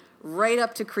army right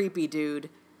up to Creepy Dude.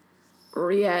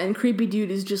 Yeah, and Creepy Dude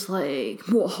is just like,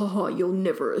 you'll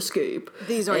never escape.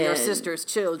 These are your sister's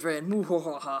children.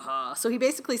 So he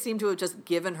basically seemed to have just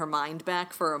given her mind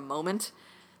back for a moment.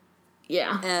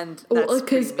 Yeah, and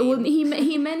because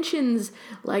he mentions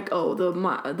like, oh,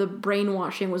 the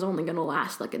brainwashing was only gonna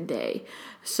last like a day,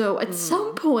 so at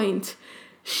some point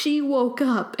she woke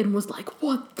up and was like,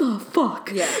 what the fuck?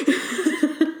 Yeah.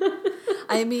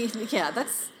 I mean, yeah,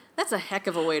 that's a heck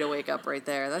of a way to wake up right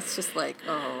there. That's just like,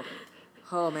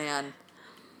 oh man,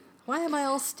 why am I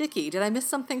all sticky? Did I miss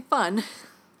something fun?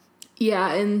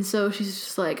 Yeah, and so she's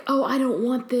just like, oh, I don't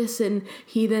want this, and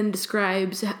he then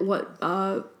describes what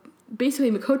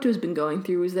basically Mikoto's been going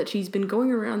through, is that she's been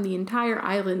going around the entire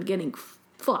island getting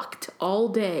fucked all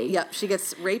day. Yep, she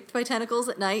gets raped by tentacles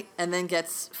at night and then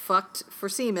gets fucked for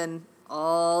semen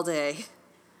all day.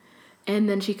 And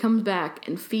then she comes back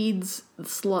and feeds the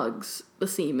slugs the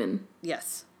semen.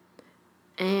 Yes.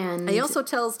 And he also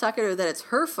tells Takeru that it's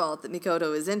her fault that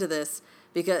Mikoto is into this,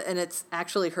 and it's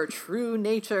actually her true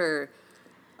nature.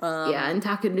 Yeah, and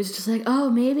Takeru's just like, oh,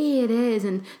 maybe it is,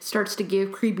 and starts to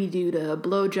give Creepy Dude a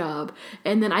blowjob.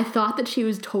 And then I thought that she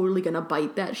was totally gonna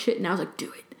bite that shit, and I was like,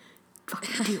 do it.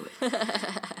 Fucking do it.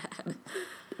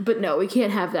 But no, we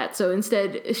can't have that. So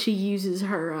instead, she uses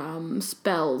her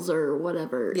spells or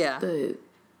whatever. Yeah.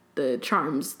 The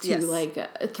charms to,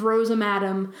 like, throws them at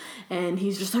him, and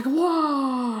he's just like,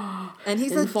 whoa! And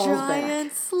he's a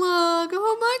giant slug.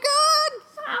 Oh my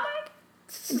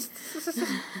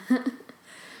god!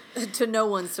 To no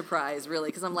one's surprise, really,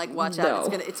 because I'm like, watch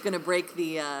out! It's gonna break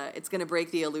the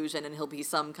illusion, and he'll be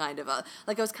some kind of a,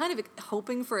 like, I was kind of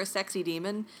hoping for a sexy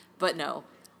demon, but no.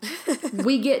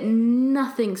 We get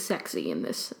nothing sexy in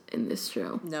this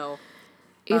show. No,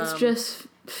 it's just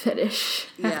fetish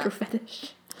after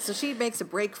fetish. So she makes a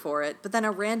break for it, but then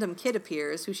a random kid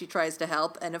appears who she tries to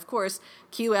help, and of course,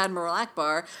 cue Admiral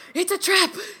Akbar, it's a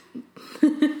trap!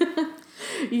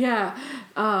 Yeah,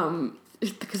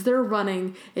 because they're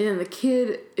running, and then the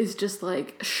kid is just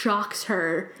like, shocks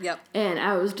her. Yep. And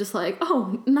I was just like,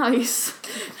 oh, nice.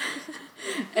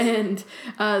 And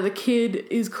the kid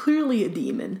is clearly a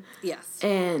demon. Yes.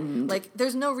 And like,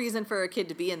 there's no reason for a kid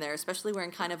to be in there, especially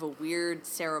wearing kind of a weird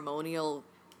ceremonial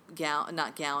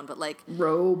not gown, but like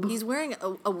robe. He's wearing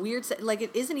a weird, like,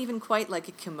 it isn't even quite like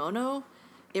a kimono.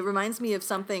 It reminds me of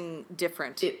something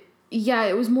different.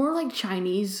 It was more like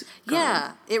Chinese garb.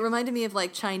 Yeah, it reminded me of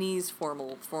like Chinese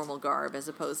formal garb as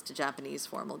opposed to Japanese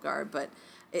formal garb, but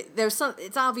it's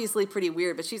obviously pretty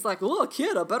weird, but she's like, oh,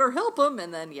 kid, I better help him,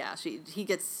 and then she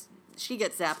gets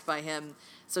zapped by him,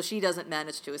 so she doesn't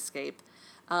manage to escape.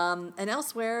 And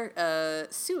elsewhere,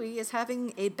 Sui is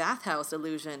having a bathhouse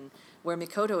illusion where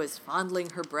Mikoto is fondling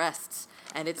her breasts,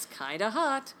 and it's kind of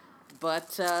hot,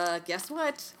 but guess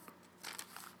what?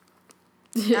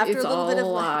 After it's all a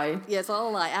lie. Yeah, it's all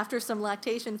a lie. After some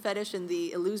lactation fetish in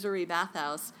the illusory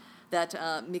bathhouse that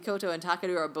Mikoto and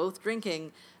Takeru are both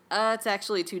drinking, it's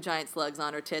actually 2 giant slugs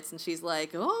on her tits, and she's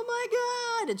like, oh my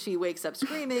god, and she wakes up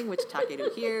screaming, which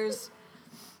Takeru hears.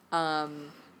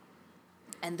 And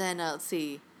then, let's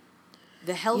see,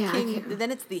 the Hell King,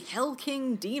 then it's the Hell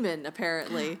King demon,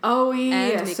 apparently. Oh,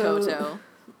 yeah. And Mikoto.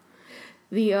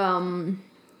 So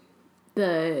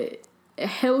the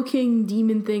Hell King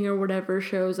demon thing or whatever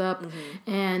shows up,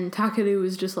 and Takeru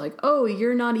is just like, oh,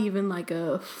 you're not even like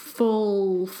a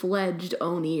full-fledged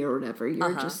Oni or whatever.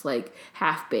 You're just like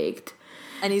half-baked.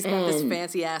 And he's got this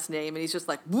fancy-ass name, and he's just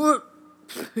like, what?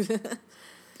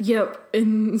 Yep.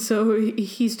 And so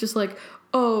he's just like,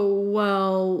 oh,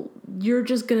 well, you're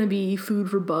just gonna be food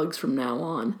for bugs from now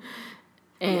on.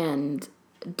 And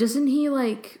doesn't he,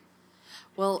 like...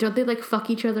 Well, don't they, like, fuck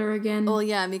each other again? Well,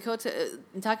 yeah,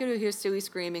 Takeru hears Sui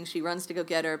screaming, she runs to go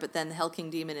get her, but then the Hell King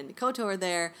Demon and Mikoto are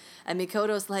there, and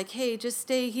Mikoto's like, hey, just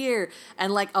stay here,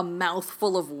 and, like, a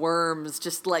mouthful of worms,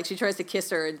 just, like, she tries to kiss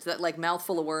her, and that, like,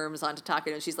 mouthful of worms onto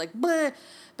Takeru, and she's like, bleh!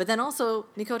 But then also,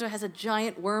 Mikoto has a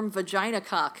giant worm vagina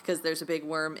cock, because there's a big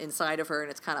worm inside of her, and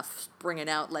it's kind of springing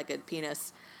out like a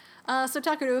penis. So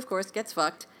Takeru, of course, gets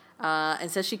fucked,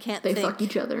 and says she can't think. They fuck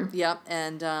each other. Yep,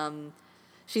 and,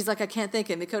 she's like, I can't think,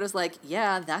 and Mikoto's like,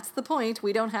 yeah, that's the point.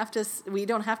 We don't have to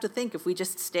think if we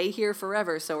just stay here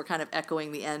forever. So we're kind of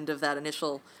echoing the end of that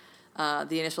initial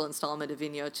installment of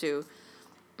Inyouchuu.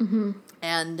 Mm-hmm.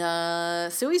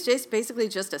 And Sui's basically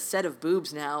just a set of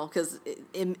boobs now, because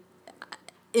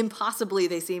impossibly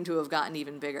they seem to have gotten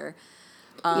even bigger.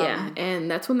 Yeah,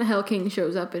 and that's when the Hell King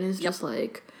shows up and is just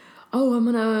like, oh, I'm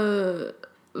gonna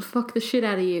fuck the shit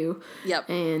out of you. Yep.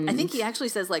 And I think he actually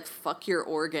says, like, fuck your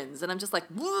organs. And I'm just like,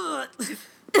 what?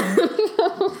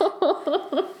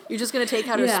 You're just going to take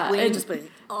out her spleen and just be,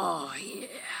 oh, yeah.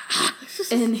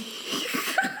 and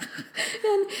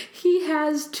he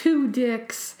has 2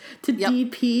 dicks to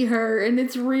DP her, and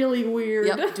it's really weird.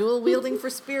 Yep, dual wielding for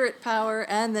spirit power,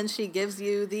 and then she gives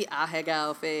you the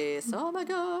ahegao face. Oh, my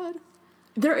God.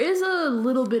 There is a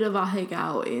little bit of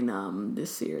ahegao in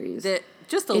this series.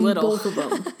 Just a little. Both of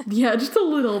them. Yeah, just a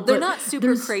little. They're not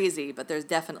super crazy, but there's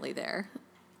definitely there.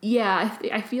 Yeah,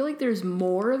 I feel like there's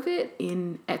more of it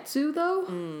in Etsu,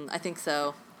 though. I think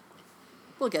so.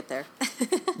 We'll get there.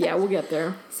 Yeah, we'll get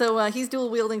there. So he's dual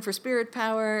wielding for spirit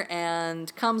power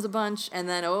and comes a bunch, and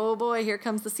then, oh boy, here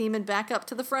comes the semen back up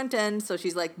to the front end. So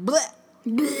she's like, bleh,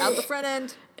 out the front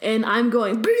end. And I'm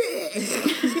going,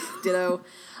 bleh. Ditto.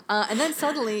 And then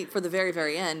suddenly, for the very,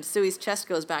 very end, Sui's chest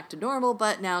goes back to normal,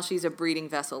 but now she's a breeding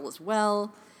vessel as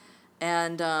well.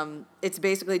 And it's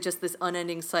basically just this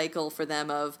unending cycle for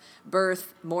them of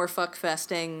birth, more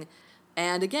fuck-festing,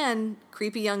 and again,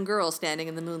 creepy young girl standing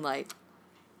in the moonlight.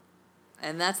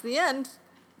 And that's the end.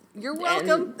 You're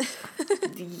welcome.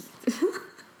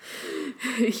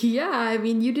 Yeah, I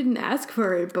mean, you didn't ask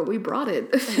for it, but we brought it.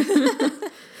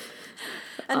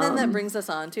 And then that brings us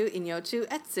on to Inyouchuu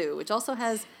Etsu, which also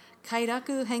has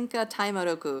Kairaku Henka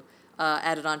Taimaroku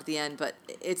added on to the end, but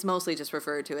it's mostly just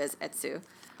referred to as Etsu.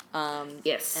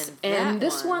 Yes. And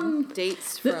this one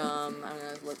dates from, I'm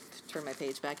going to turn my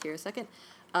page back here a second.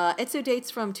 Etsu dates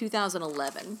from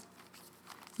 2011.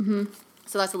 Mm-hmm.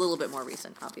 So that's a little bit more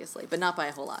recent, obviously, but not by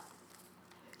a whole lot.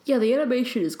 Yeah, the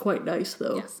animation is quite nice,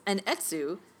 though. Yes. And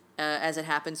Etsu, as it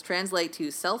happens, translate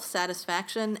to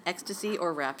self-satisfaction, ecstasy,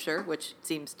 or rapture, which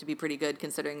seems to be pretty good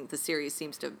considering the series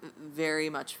seems to very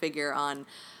much figure on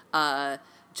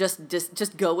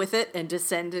just go with it and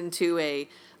descend into a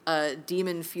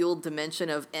demon-fueled dimension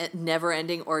of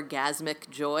never-ending orgasmic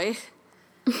joy.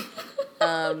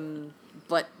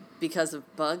 But because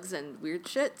of bugs and weird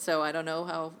shit, so I don't know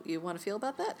how you want to feel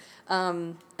about that.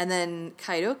 And then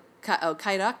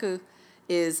Kairaku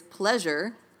is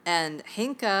pleasure, and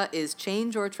Henka is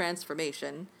change or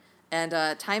transformation, and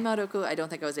Taimaroku I don't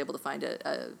think I was able to find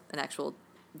an actual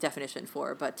definition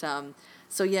for, but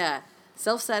so yeah,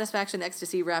 self-satisfaction,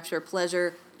 ecstasy, rapture,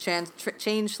 pleasure,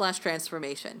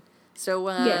 change/transformation. So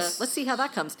yes. Let's see how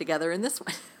that comes together in this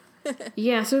one.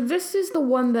 Yeah, so this is the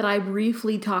one that I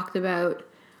briefly talked about.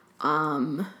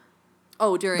 During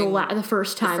the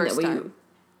first time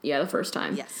the first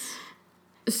time. Yes.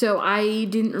 So I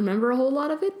didn't remember a whole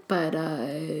lot of it, but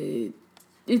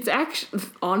it's actually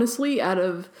honestly out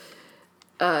of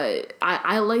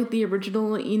I like the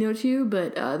original Inyouchuu,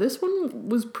 but this one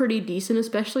was pretty decent,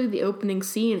 especially the opening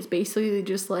scene. It's basically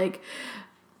just like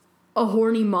a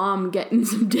horny mom getting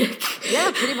some dick.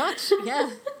 Yeah, pretty much. Yeah.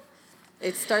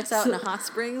 It starts out in a hot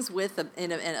springs with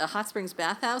in a hot springs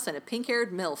bathhouse and a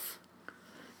pink-haired MILF.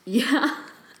 Yeah.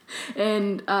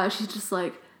 And she's just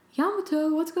like,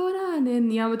 Yamato, what's going on?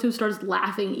 And Yamato starts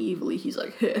laughing evilly. He's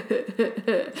like,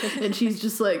 and she's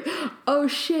just like, oh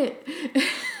shit.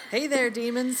 Hey there,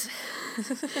 demons.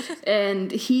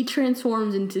 And he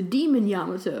transforms into Demon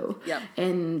Yamato. Yep.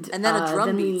 And then a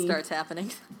drum beat starts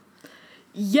happening.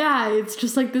 Yeah, it's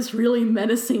just like this really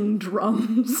menacing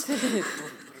drums.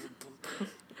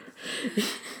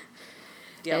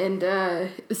 Yep. And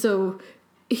so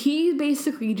he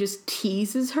basically just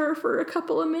teases her for a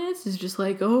couple of minutes. He's just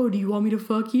like, oh, do you want me to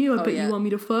fuck you? I bet you want me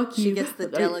to fuck you. She gets the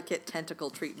delicate tentacle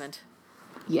treatment.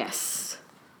 Yes.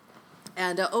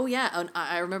 And,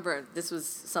 I remember this was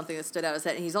something that stood out, is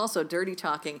that he's also dirty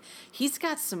talking. He's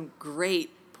got some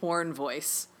great porn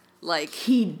voice. Like,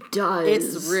 he does.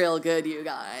 It's real good, you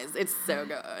guys. It's so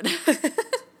good.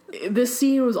 This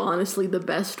scene was honestly the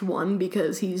best one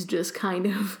because he's just kind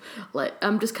of like,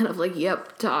 I'm just kind of like,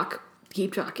 yep, talk.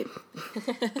 Keep talking.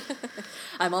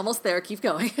 I'm almost there. Keep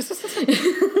going.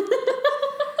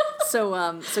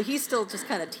 So he's still just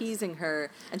kind of teasing her,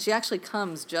 and she actually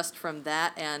comes just from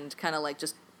that and kind of like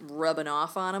just rubbing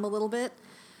off on him a little bit.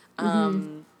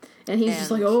 And he's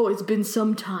just like, oh, it's been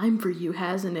some time for you,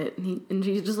 hasn't it? And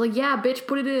she's just like, yeah, bitch,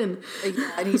 put it in.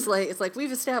 And he's like, it's like,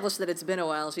 we've established that it's been a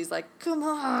while. She's like, come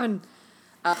on.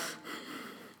 And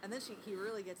then he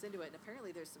really gets into it, and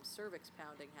apparently there's some cervix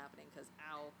pounding happening because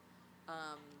ow.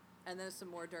 And there's some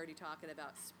more dirty talking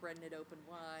about spreading it open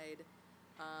wide.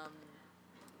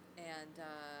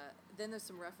 Then there's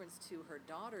some reference to her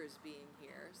daughters being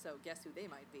here. So guess who they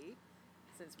might be,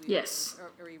 since we are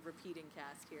a repeating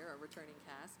cast here, a returning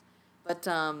cast.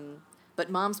 But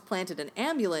Mom's planted an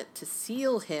amulet to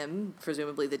seal him,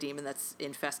 presumably the demon that's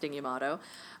infesting Yamato.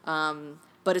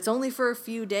 But it's only for a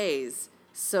few days,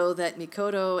 so that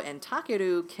Mikoto and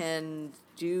Takeru can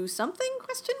do something? ?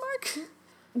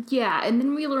 Yeah, and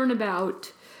then we learn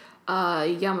about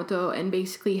Yamato and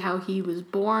basically how he was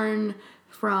born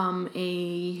from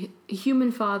a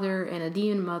human father and a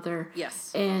demon mother.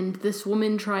 Yes. And this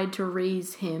woman tried to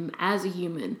raise him as a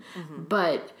human,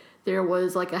 but there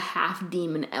was like a half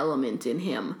demon element in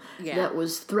him that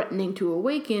was threatening to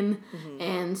awaken,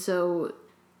 and so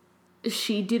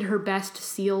she did her best to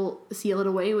seal it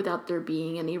away without there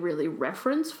being any really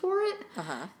reference for it.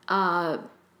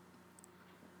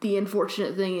 The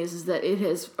unfortunate thing is that it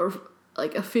has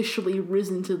like officially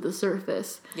risen to the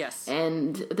surface. Yes.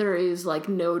 And there is like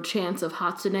no chance of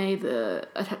Hatsune, the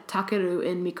Takeru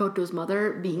and Mikoto's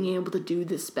mother, being able to do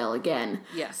this spell again.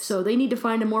 Yes. So they need to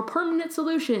find a more permanent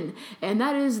solution, and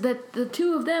that is that the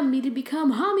two of them need to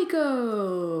become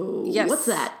Hamiko. Yes. What's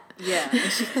that? Yeah.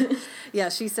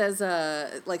 She says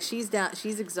like she's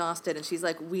exhausted, and she's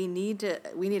like, we need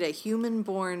a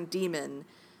human-born demon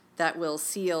that will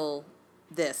seal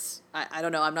this. I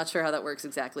don't know. I'm not sure how that works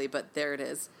exactly, but there it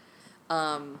is.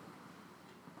 And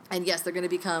yes, they're going to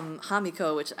become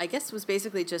Hamiko, which I guess was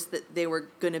basically just that they were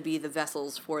going to be the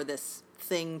vessels for this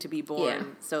thing to be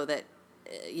born, so that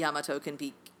Yamato can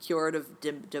be cured of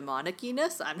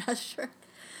demoniciness. I'm not sure.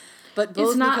 But both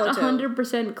it's not Mikoto,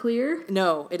 100% clear.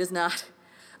 No, it is not.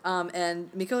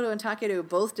 And Mikoto and Takeru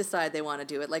both decide they want to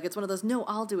do it. Like, it's one of those, no,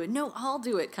 I'll do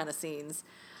it kind of scenes.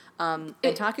 And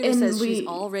Takeru says she's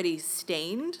already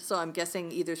stained, so I'm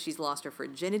guessing either she's lost her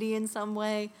virginity in some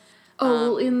way.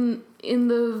 In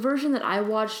the version that I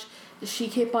watched, she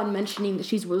kept on mentioning that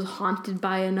she was haunted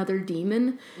by another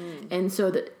demon, and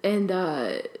so then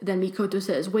Mikoto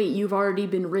says, "Wait, you've already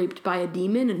been raped by a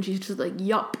demon?" And she's just like,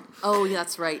 "Yup." Oh, yeah,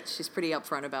 that's right. She's pretty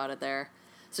upfront about it there.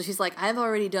 So she's like, "I've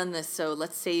already done this, so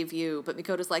let's save you." But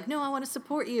Mikoto's like, "No, I want to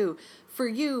support you, for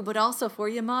you, but also for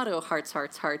Yamato." Hearts,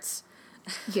 hearts, hearts.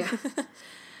 Yeah.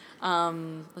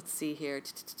 Let's see here.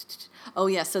 Oh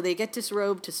yeah, so they get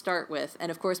disrobed to start with, and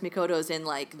of course Mikoto's in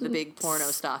like the big porno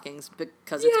stockings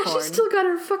because it's porn. Yeah, she's still got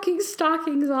her fucking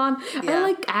stockings on. Yeah. I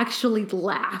like actually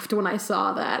laughed when I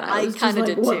saw that. I kind of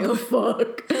like, did what too. The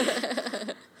fuck?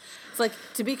 It's like,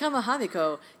 to become a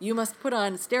Hamiko, you must put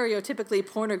on stereotypically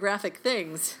pornographic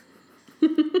things.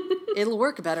 It'll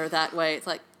work better that way. It's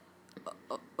like,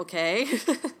 okay.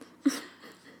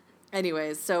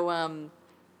 Anyways, so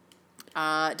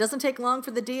it doesn't take long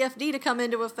for the DFD to come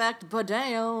into effect, but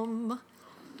damn.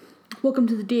 Welcome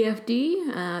to the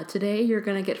DFD. Today you're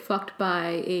gonna get fucked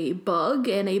by a bug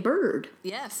and a bird.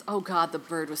 Yes. Oh god, the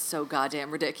bird was so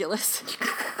goddamn ridiculous.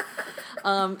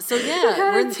 So It yeah,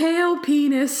 had a tail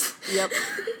penis. Yep.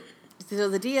 So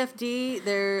the DFD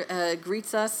there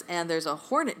greets us, and there's a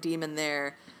hornet demon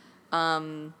there.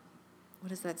 What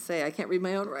does that say? I can't read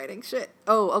my own writing. Shit.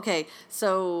 Oh, okay.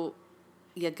 So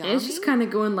Yagami? It's just kind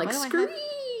of going like scree.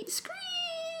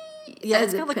 Yeah,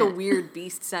 it's got like a weird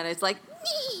beast sound. It's like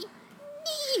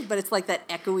nee, but it's like that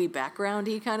echoey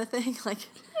backgroundy kind of thing. Like,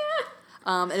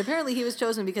 and apparently he was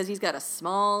chosen because he's got a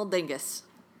small dingus.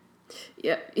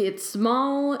 Yeah, it's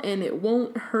small and it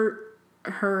won't hurt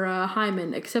her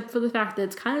hymen, except for the fact that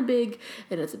it's kind of big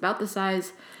and it's about the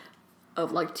size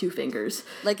of like 2 fingers.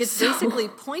 Like it's basically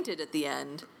pointed at the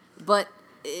end, but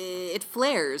it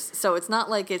flares, so it's not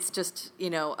like it's just, you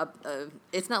know,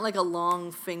 it's not like a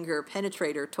long finger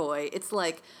penetrator toy. It's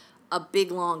like a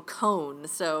big long cone.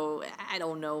 So I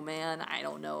don't know, man. I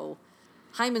don't know.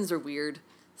 Hymens are weird.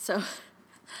 So,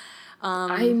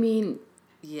 I mean,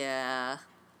 yeah.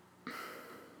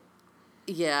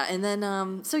 Yeah, and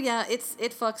then, so yeah, it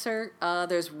fucks her.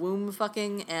 There's womb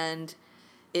fucking, and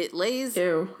it lays.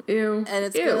 Ew. And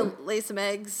it's gonna lay some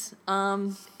eggs.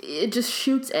 It just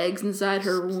shoots eggs inside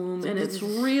her womb, and it's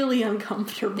really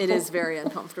uncomfortable. It is very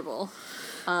uncomfortable.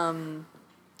 And,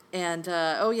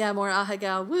 oh yeah, more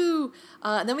ahaga, woo!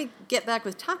 And then we get back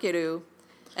with Takeru,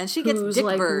 and she gets Who's Dick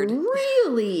like Bird.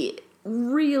 really,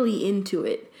 really into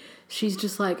it. She's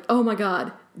just like, oh my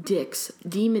god, dicks,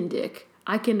 demon dick.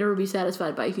 I can never be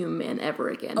satisfied by a human man ever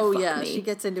again. Oh, Fuck yeah, me. she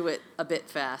gets into it a bit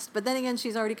fast. But then again,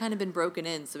 she's already kind of been broken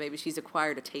in, so maybe she's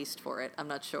acquired a taste for it. I'm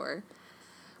not sure.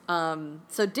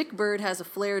 So Dick Bird has a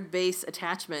flared base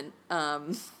attachment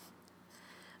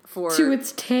for... To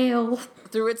its tail.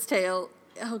 Through its tail.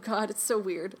 Oh, God, it's so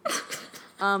weird.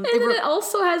 And then it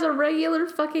also has a regular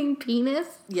fucking penis.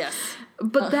 Yes.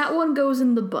 But that one goes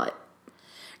in the butt.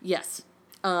 Yes.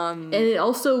 And it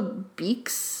also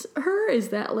beaks her? Is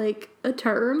that like a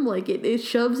term? Like it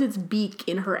shoves its beak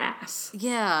in her ass.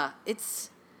 Yeah,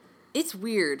 it's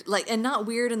weird. Like, and not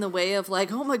weird in the way of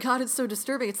like, oh my god, it's so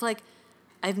disturbing. It's like,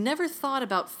 I've never thought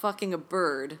about fucking a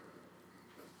bird,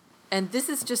 and this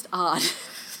is just odd.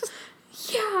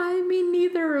 Yeah, I mean,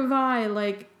 neither have I.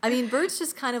 Like, I mean, birds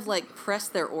just kind of like press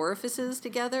their orifices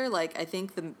together. Like, I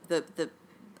think the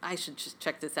I should just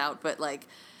check this out, but like,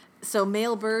 so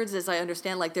male birds, as I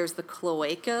understand, like there's the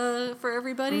cloaca for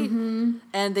everybody,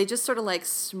 and they just sort of like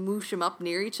smoosh them up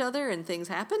near each other, and things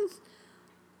happen.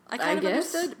 I kind of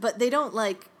understood, but they don't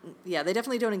like, yeah, they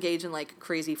definitely don't engage in like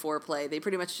crazy foreplay. They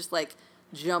pretty much just like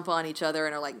jump on each other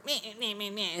and are like meh, meh, meh,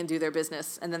 meh, and do their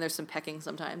business, and then there's some pecking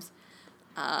sometimes.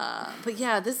 But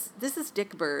yeah, this is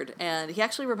Dick Bird, and he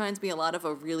actually reminds me a lot of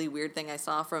a really weird thing I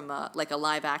saw from like a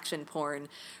live action porn,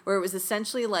 where it was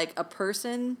essentially like a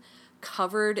person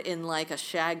covered in like a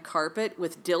shag carpet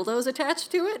with dildos attached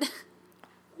to it.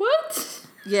 what?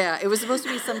 Yeah, it was supposed to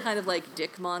be some kind of like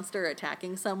dick monster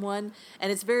attacking someone,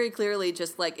 and it's very clearly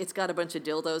just like it's got a bunch of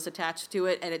dildos attached to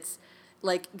it, and it's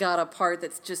like got a part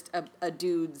that's just a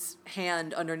dude's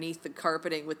hand underneath the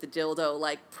carpeting with the dildo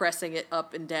like pressing it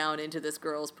up and down into this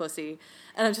girl's pussy.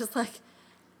 And I'm just like,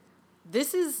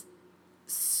 this is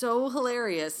so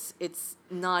hilarious, it's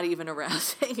not even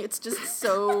arousing. It's just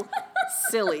so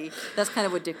silly. That's kind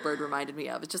of what Dick Bird reminded me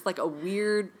of. It's just like a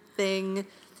weird thing.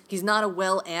 He's not a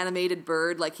well-animated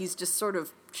bird. Like, he's just sort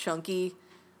of chunky.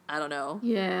 I don't know.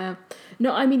 Yeah.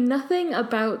 No, I mean, nothing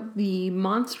about the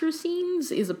monster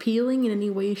scenes is appealing in any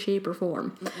way, shape, or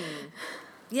form.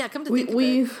 Yeah, come to think of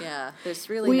it. Yeah, there's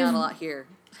really not a lot here.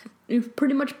 We've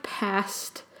pretty much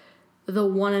passed the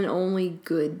one and only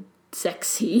good sex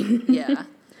scene. Yeah.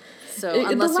 So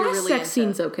unless the you're last really sex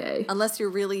scene's okay. Unless you're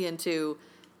really into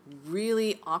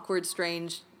really awkward,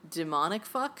 strange, demonic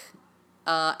fuck,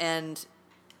 and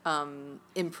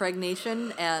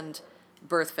impregnation and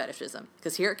birth fetishism.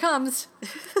 Because here it comes.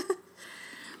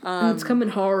 It's coming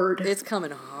hard. It's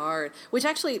coming hard. Which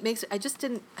actually makes, I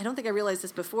don't think I realized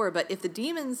this before, but if the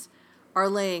demons are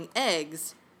laying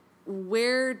eggs,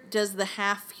 where does the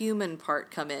half-human part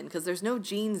come in? Because there's no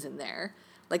genes in there.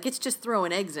 Like, it's just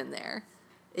throwing eggs in there.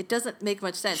 It doesn't make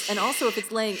much sense. And also, if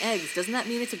it's laying eggs, doesn't that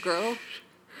mean it's a girl?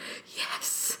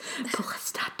 Yes, but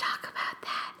let's not talk about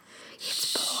that.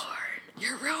 It's porn.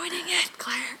 You're ruining it,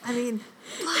 Claire. I mean,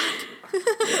 blood.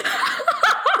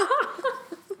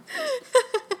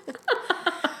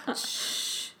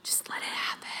 Shh, just let it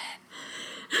happen.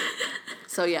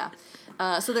 So yeah,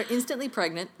 so they're instantly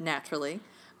pregnant, naturally.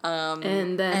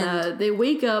 And then they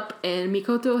wake up, and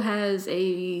Mikoto has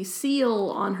a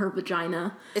seal on her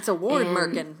vagina. It's a ward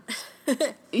merkin.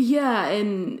 Yeah,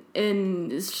 and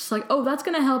it's just like, oh, that's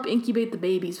gonna help incubate the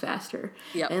babies faster.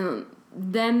 Yep. And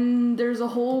then there's a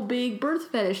whole big birth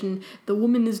fetish, and the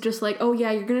woman is just like, oh yeah,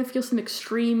 you're gonna feel some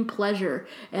extreme pleasure.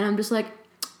 And I'm just like,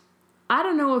 I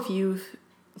don't know if you've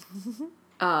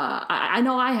I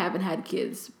know I haven't had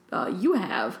kids. You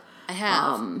have. I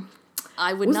have.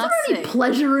 I would was not there say any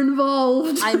pleasure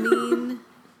involved? I mean,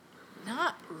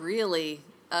 not really.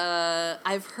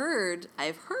 I've heard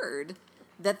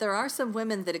that there are some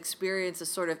women that experience a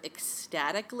sort of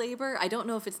ecstatic labor. I don't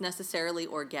know if it's necessarily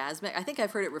orgasmic. I think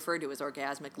I've heard it referred to as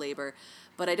orgasmic labor,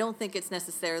 but I don't think it's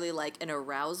necessarily like an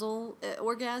arousal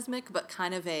orgasmic, but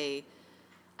kind of a,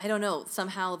 I don't know,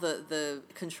 somehow the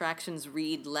contractions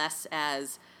read less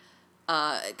as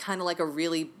kind of like a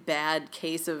really bad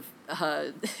case of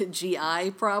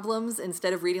GI problems.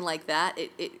 Instead of reading like that,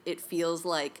 it feels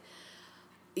like,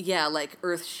 yeah, like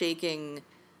earth-shaking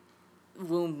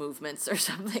womb movements or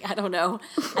something. I don't know.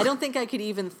 I don't think I could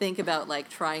even think about like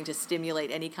trying to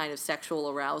stimulate any kind of sexual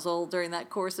arousal during that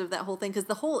course of that whole thing, because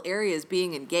the whole area is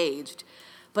being engaged,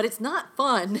 but it's not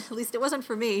fun. At least it wasn't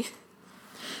for me.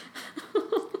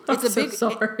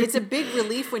 It's a big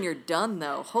relief when you're done,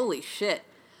 though. Holy shit.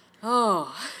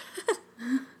 Oh.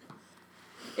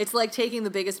 It's like taking the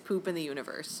biggest poop in the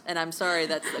universe. And I'm sorry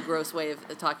that's a gross way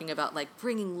of talking about, like,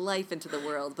 bringing life into the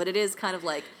world. But it is kind of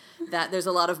like that. There's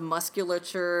a lot of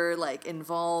musculature, like,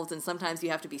 involved. And sometimes you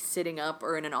have to be sitting up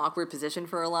or in an awkward position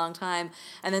for a long time.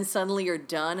 And then suddenly you're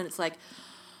done. And it's like,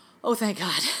 oh, thank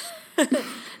God.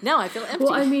 Now I feel empty.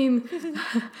 Well, I mean,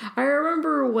 I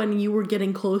remember when you were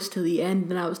getting close to the end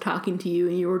and I was talking to you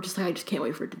and you were just like, I just can't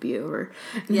wait for it to be over.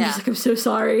 And you're just like, I'm so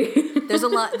sorry. There's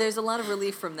a lot of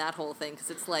relief from that whole thing,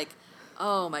 because it's like,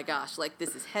 oh my gosh, like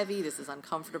this is heavy, this is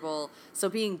uncomfortable. So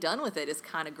being done with it is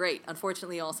kind of great.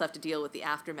 Unfortunately, you also have to deal with the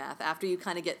aftermath. After you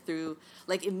kind of get through,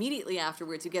 like immediately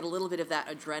afterwards, you get a little bit of that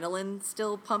adrenaline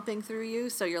still pumping through you.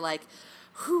 So you're like,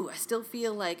 whew, I still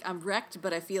feel like I'm wrecked,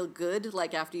 but I feel good,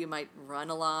 like after you might run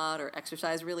a lot or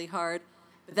exercise really hard.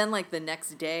 But then, like, the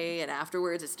next day and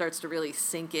afterwards, it starts to really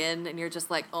sink in, and you're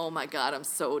just like, oh my God, I'm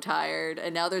so tired.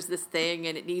 And now there's this thing,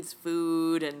 and it needs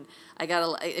food, and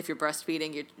if you're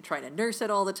breastfeeding, you're trying to nurse it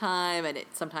all the time, and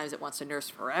sometimes it wants to nurse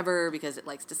forever because it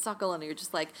likes to suckle, and you're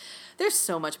just like, there's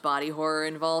so much body horror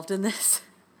involved in this.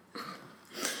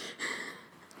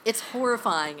 It's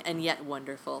horrifying and yet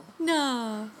wonderful.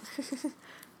 No.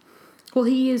 Well,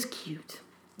 he is cute.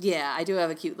 Yeah, I do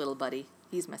have a cute little buddy.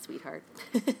 He's my sweetheart.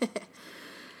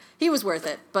 He was worth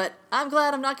it, but I'm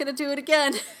glad I'm not going to do it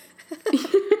again.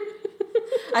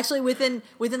 Actually, within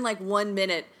like 1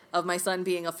 minute of my son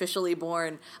being officially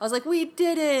born, I was like, we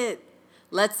did it.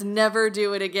 Let's never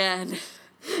do it again.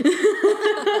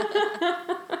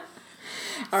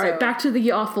 All right, back to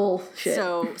the awful shit.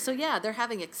 So yeah, they're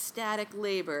having ecstatic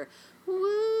labor.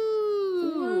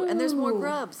 Woo! And there's more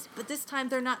grubs, but this time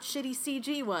they're not shitty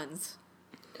CG ones.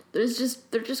 They're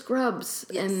just grubs,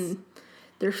 yes. And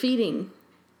they're feeding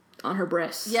on her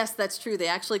breasts. Yes, that's true. They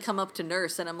actually come up to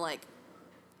nurse, and I'm like,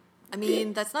 I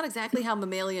mean, that's not exactly how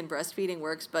mammalian breastfeeding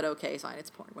works, but okay, fine, it's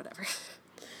porn, whatever.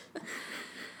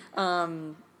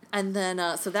 And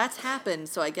then, so that's happened,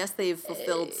 so I guess they've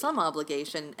fulfilled some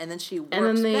obligation, and then she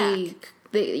warps back.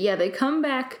 They come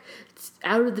back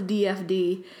out of the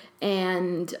DFD,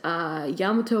 and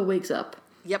Yamato wakes up.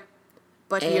 Yep.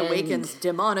 But he awakens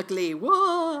demonically.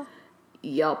 Whoa!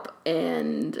 Yup,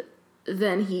 and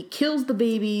then he kills the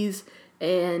babies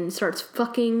and starts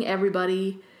fucking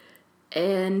everybody,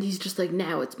 and he's just like,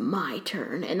 now it's my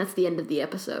turn, and that's the end of the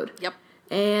episode. Yep.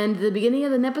 And the beginning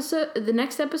of the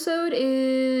next episode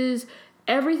is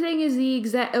everything is the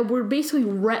exact. We're basically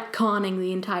retconning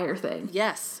the entire thing.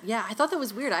 Yes, yeah. I thought that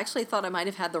was weird. I actually thought I might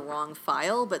have had the wrong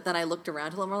file, but then I looked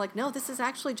around and we're like, no, this is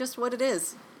actually just what it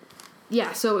is.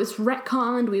 Yeah. So it's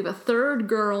retconned. We have a third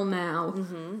girl now.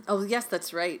 Mm-hmm. Oh yes,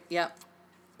 that's right. Yep.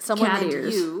 Someone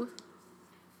named Yu.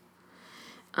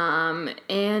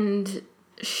 And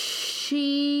she,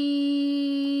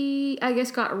 I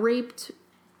guess, got raped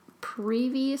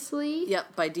previously.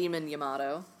 Yep, by Demon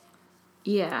Yamato.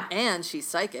 Yeah. And she's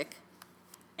psychic.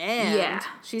 And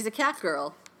she's a cat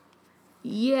girl.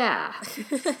 Yeah.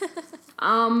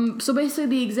 So basically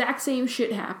the exact same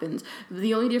shit happens.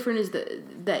 The only difference is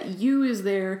that Yu is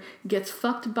there, gets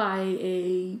fucked by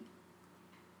a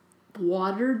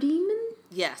water demon?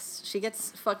 Yes, she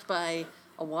gets fucked by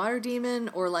a water demon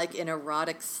or like an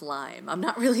erotic slime. I'm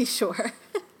not really sure.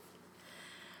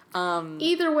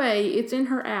 Either way, it's in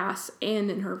her ass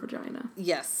and in her vagina.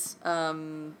 Yes.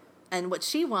 And what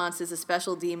she wants is a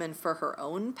special demon for her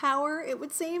own power, it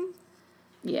would seem.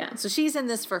 Yeah. So she's in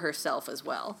this for herself as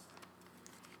well.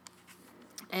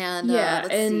 And let's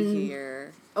see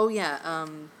here. Oh yeah,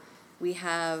 we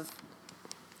have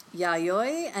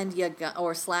Yayoi and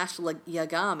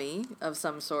Yagami of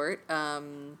some sort.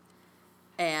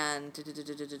 And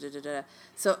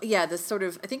so yeah, this sort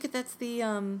of, I think that's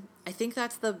the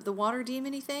water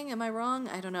demon-y thing. Am I wrong?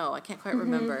 I don't know. I can't quite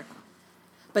remember.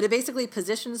 But it basically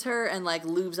positions her and like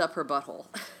lubes up her butthole.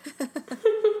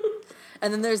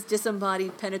 And then there's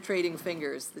disembodied penetrating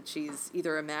fingers that she's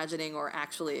either imagining or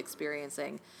actually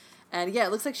experiencing. And yeah,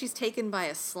 it looks like she's taken by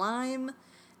a slime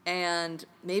and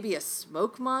maybe a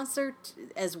smoke monster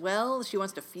as well. She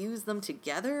wants to fuse them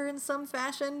together in some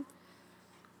fashion.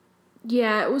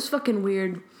 Yeah, it was fucking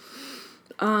weird.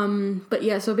 But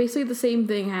yeah, so basically the same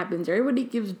thing happens. Everybody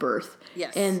gives birth.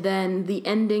 Yes. And then the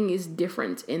ending is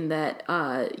different in that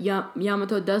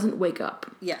Yamato doesn't wake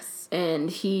up. Yes. And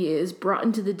he is brought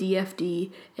into the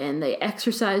DFD, and they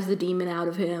exorcise the demon out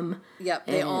of him. Yep,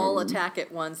 they all attack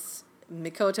at once.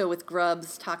 Mikoto with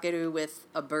grubs, Takeru with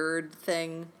a bird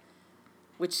thing,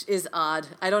 which is odd.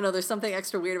 I don't know, there's something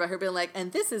extra weird about her being like,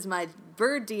 and this is my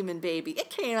bird demon baby. It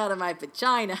came out of my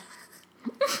vagina.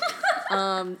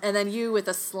 And then you with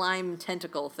a slime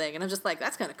tentacle thing. And I'm just like,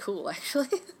 that's kind of cool,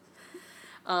 actually.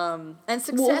 And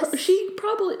success. Well,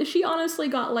 she honestly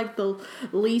got like the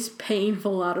least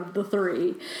painful out of the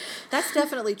three. That's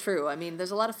definitely true. I mean,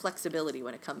 there's a lot of flexibility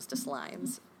when it comes to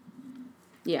slimes.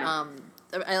 Yeah.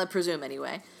 I presume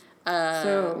anyway.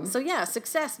 So yeah,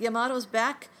 success. Yamato's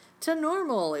back to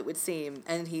normal, it would seem.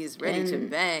 And he's ready to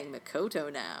bang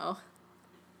Mikoto now.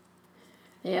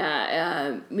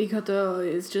 Yeah, Mikoto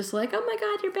is just like, oh my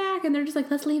god, you're back. And they're just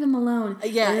like, let's leave him alone.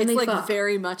 Yeah, it's like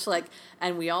very much like,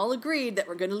 and we all agreed that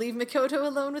we're going to leave Mikoto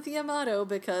alone with Yamato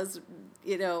because,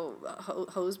 you know,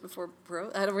 hoes before bro.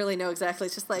 I don't really know exactly.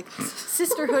 It's just like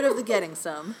sisterhood of the getting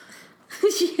some.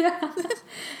 Yeah.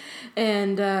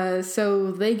 And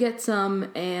so they get some,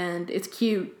 and it's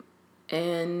cute,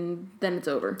 and then it's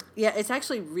over. Yeah, it's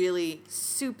actually really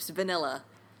soup's vanilla.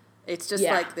 It's just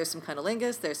like there's some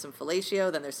cunnilingus, there's some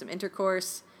fellatio, then there's some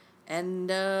intercourse, and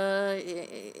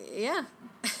yeah.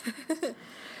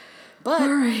 But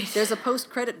there's a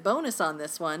post-credit bonus on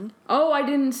this one. Oh, I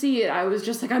didn't see it. I was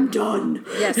just like, I'm done.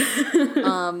 Yes.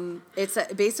 It's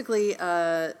basically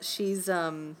she's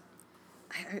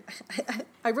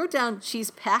I wrote down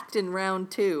she's packed in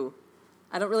round 2.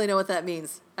 I don't really know what that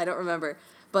means. I don't remember.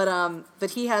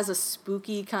 But he has a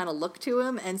spooky kind of look to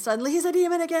him, and suddenly he's a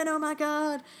demon again. Oh my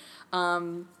god!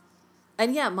 And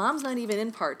yeah, Mom's not even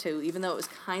in part 2, even though it was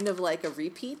kind of like a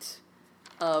repeat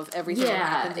of everything that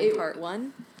happened in part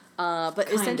 1.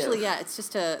 But essentially, it's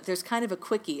just there's kind of a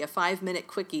quickie, a 5-minute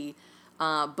quickie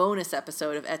bonus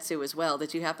episode of Etsu as well.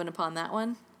 Did you happen upon that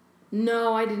one?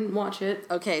 No, I didn't watch it.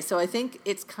 Okay, so I think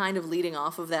it's kind of leading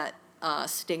off of that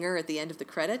stinger at the end of the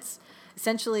credits.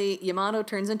 Essentially, Yamato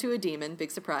turns into a demon,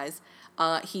 big surprise.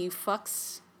 He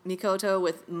fucks Mikoto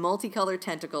with multicolored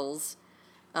tentacles,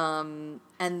 and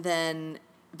then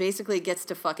basically gets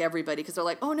to fuck everybody because they're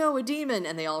like, oh no, a demon,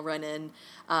 and they all run in.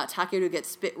 Takeru gets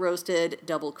spit roasted,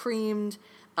 double creamed.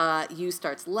 Yu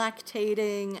starts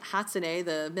lactating. Hatsune,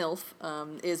 the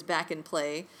MILF, is back in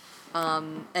play.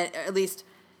 At least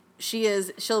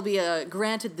she'll be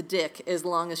granted the dick as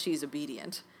long as she's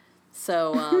obedient.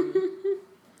 So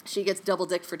she gets double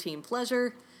dick for team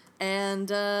pleasure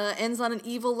and ends on an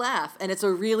evil laugh. And it's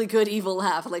a really good evil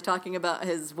laugh. Like talking about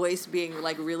his voice being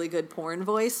like really good porn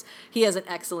voice. He has an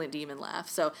excellent demon laugh.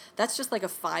 So that's just like a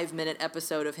 5-minute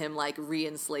episode of him like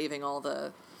re-enslaving all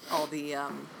the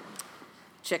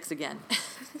chicks again.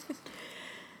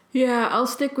 Yeah, I'll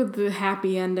stick with the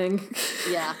happy ending.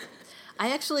 Yeah.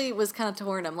 I actually was kind of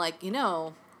torn. I'm like,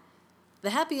 the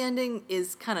happy ending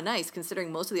is kind of nice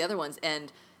considering most of the other ones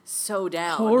end so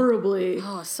down. Horribly.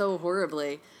 Oh, so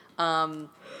horribly.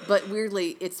 But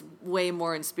weirdly, it's way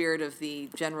more in spirit of the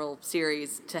general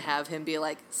series to have him be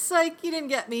like, psych, you didn't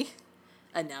get me.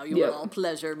 And now you will all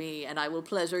pleasure me, and I will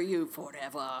pleasure you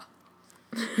forever.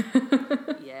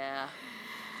 Yeah.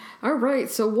 All right,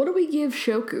 so what do we give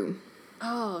Shoku?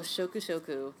 Oh,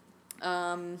 Shoku.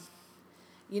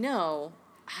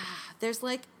 There's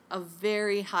like a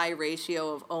very high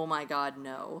ratio of oh my god,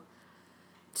 no,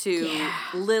 to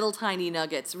little tiny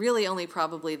nuggets. Really only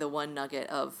probably the one nugget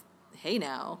of hey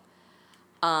now.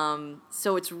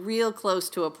 So it's real close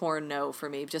to a porn no for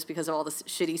me just because of all the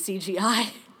shitty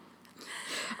CGI.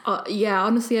 Yeah,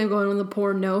 honestly, I'm going with the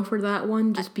porn no for that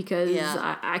one just because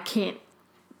I can't.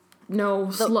 No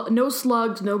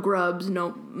slugs, no grubs,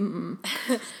 no.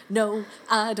 No,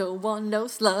 I don't want no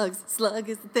slugs. Slug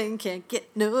is the thing, can't get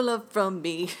no love from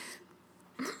me.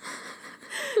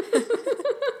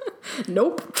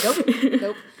 Nope.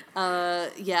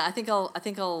 Yeah, I think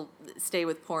I'll stay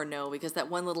with porn no because that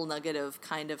one little nugget of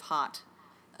kind of hot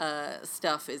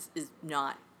stuff is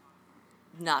not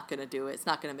gonna do it. It's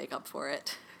not gonna make up for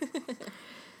it.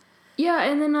 Yeah,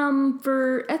 and then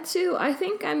for Etsu, I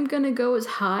think I'm gonna go as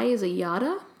high as a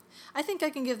Yada. I think I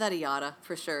can give that a Yada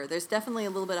for sure. There's definitely a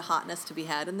little bit of hotness to be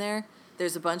had in there.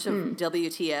 There's a bunch of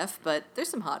WTF, but there's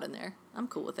some hot in there. I'm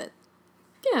cool with it.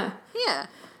 Yeah. Yeah.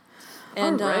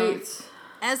 And all right.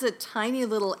 As a tiny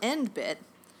little end bit,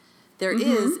 there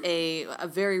is a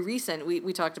very recent,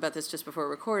 we talked about this just before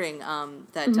recording,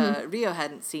 that Ryo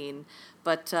hadn't seen,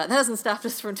 but that hasn't stopped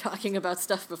us from talking about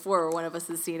stuff before where one of us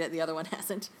has seen it, the other one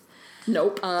hasn't.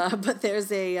 Nope. But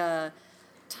there's a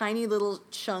tiny little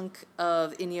chunk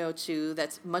of Inyouchuu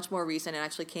that's much more recent. It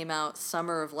actually came out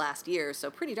summer of last year, so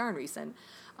pretty darn recent,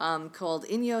 called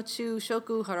Inyouchuu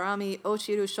Shoku Harami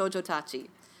Ochiru Shoujo Tachi.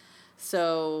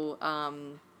 So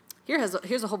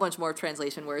here's a whole bunch more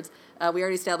translation words. We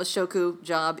already established shoku,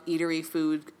 job, eatery,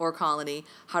 food, or colony.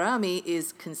 Harami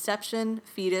is conception,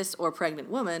 fetus, or pregnant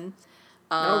woman.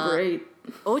 Oh, great.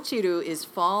 Ochiru is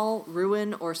fall,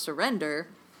 ruin, or surrender.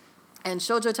 And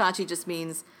shoujo tachi just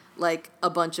means like a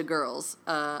bunch of girls.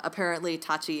 Apparently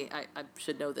tachi, I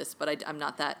should know this, but I'm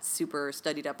not that super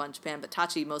studied up on Japan, but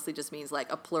tachi mostly just means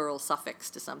like a plural suffix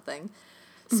to something.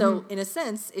 So in a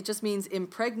sense, it just means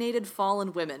impregnated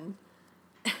fallen women.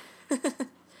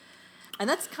 And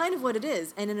that's kind of what it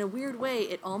is. And in a weird way,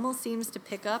 it almost seems to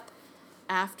pick up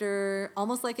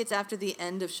almost like it's after the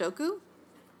end of Shoku.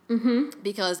 Mm-hmm.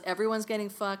 Because everyone's getting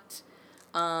fucked.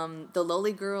 The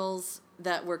lowly girls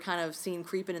that were kind of seen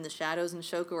creeping in the shadows in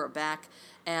Shoku are back,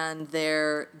 and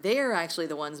they're actually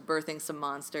the ones birthing some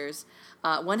monsters.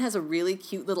 One has a really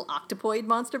cute little octopoid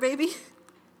monster baby.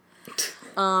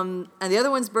 And the other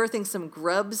one's birthing some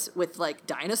grubs with like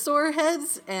dinosaur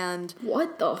heads, and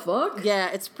what the fuck? Yeah,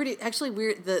 it's pretty actually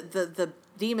weird. The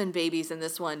demon babies in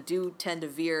this one do tend to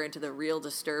veer into the real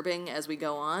disturbing as we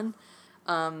go on.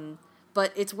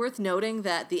 But it's worth noting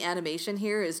that the animation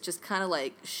here is just kind of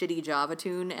like shitty Java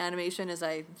tune animation, as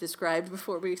I described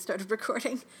before we started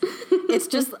recording. It's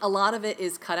just a lot of it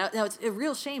is cut out. Now, it's a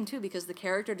real shame, too, because the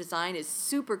character design is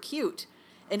super cute.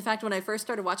 In fact, when I first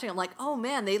started watching, I'm like, oh,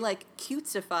 man, they, like,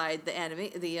 cutesified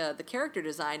the character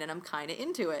design, and I'm kind of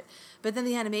into it. But then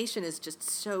the animation is just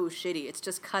so shitty. It's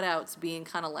just cutouts being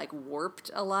kind of, like, warped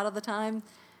a lot of the time.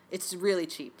 It's really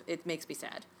cheap. It makes me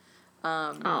sad.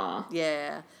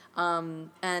 Yeah.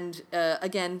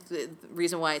 Again, the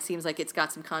reason why it seems like it's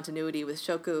got some continuity with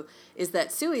Shoku is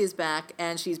that Sui is back,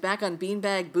 and she's back on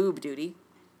beanbag boob duty.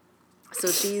 So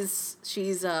she's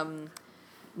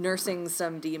nursing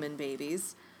some demon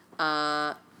babies.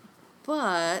 But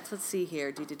let's see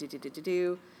here.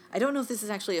 I don't know if this is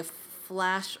actually a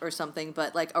flash or something,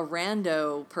 but like a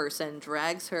rando person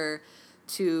drags her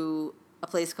to a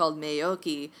place called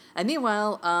Meioki, and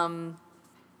meanwhile,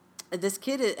 this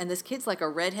kid's like a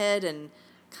redhead and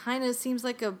kind of seems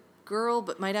like a girl,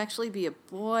 but might actually be a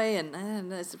boy,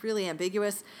 and it's really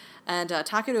ambiguous. And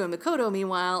Takeru and Mikoto,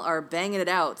 meanwhile, are banging it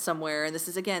out somewhere, and this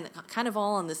is, again, kind of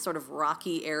all on this sort of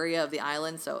rocky area of the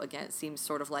island, so, again, it seems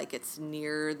sort of like it's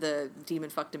near the Demon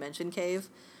Fuck Dimension Cave.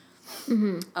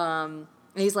 Mm-hmm. And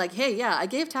he's like, hey, yeah, I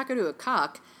gave Takeru a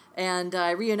cock, and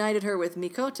I reunited her with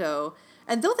Mikoto,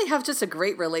 and though they have just a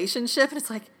great relationship, and it's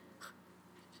like,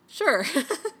 sure.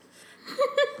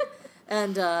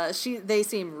 And they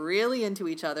seem really into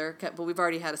each other, but we've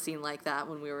already had a scene like that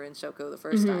when we were in Shoko the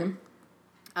first time.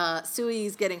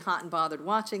 Sui's getting hot and bothered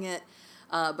watching it,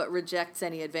 but rejects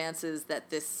any advances that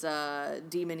this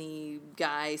demon-y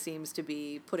guy seems to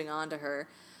be putting onto her.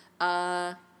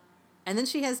 And then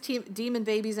she has demon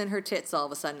babies in her tits all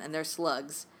of a sudden, and they're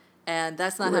slugs. And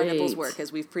that's not how nipples work,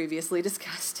 as we've previously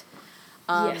discussed.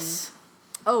 Yes.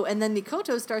 Oh, and then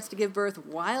Mikoto starts to give birth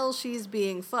while she's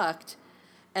being fucked,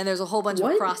 and there's a whole bunch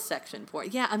of cross-section porn.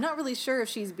 Yeah, I'm not really sure if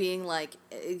she's being, like,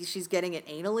 she's getting it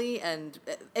anally, and,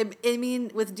 I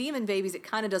mean, with demon babies, it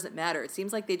kind of doesn't matter. It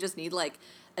seems like they just need, like,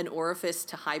 an orifice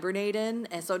to hibernate in,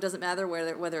 and so it doesn't matter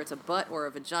whether it's a butt or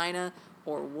a vagina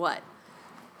or what.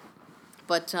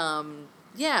 But,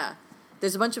 yeah,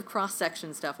 there's a bunch of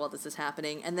cross-section stuff while this is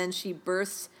happening, and then she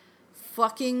births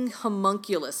fucking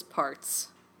homunculus parts.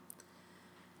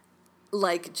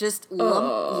 Like, just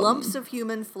lumps of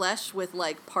human flesh with,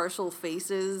 like, partial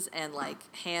faces and,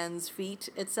 like, hands, feet,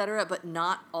 etc., but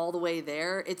not all the way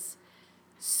there. It's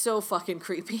so fucking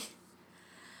creepy.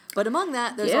 But among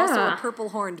that, there's also a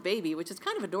purple-horned baby, which is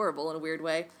kind of adorable in a weird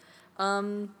way.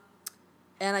 And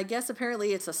I guess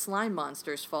apparently it's a slime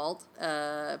monster's fault,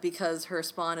 because her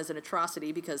spawn is an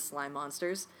atrocity, because slime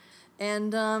monsters.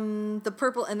 And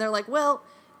they're like, well,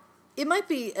 it might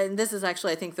be, and this is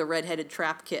actually, I think, the redheaded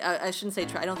trap kid. I shouldn't say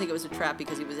trap. I don't think it was a trap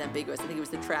because he was ambiguous. I think it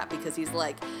was the trap because he's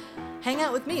like, hang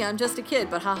out with me, I'm just a kid,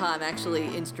 but haha, I'm actually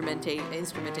instrumenting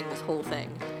this whole thing.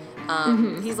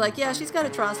 He's like, yeah, she's got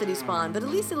atrocity spawn, but at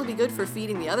least it'll be good for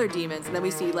feeding the other demons. And then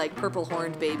we see, like,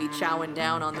 purple-horned baby chowing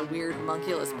down on the weird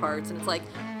homunculus parts, and it's like,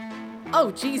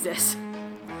 oh, Jesus.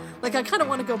 Like, I kind of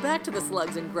want to go back to the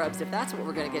slugs and grubs if that's what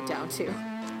we're going to get down to.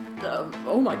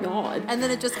 Oh my god. And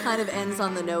then it just kind of ends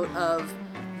on the note of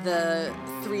the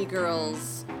three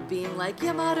girls being like,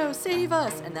 Yamato, save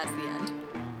us! And that's the end.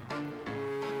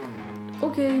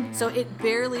 Okay. So it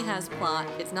barely has plot.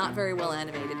 It's not very well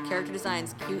animated. Character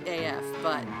design's cute AF,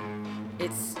 but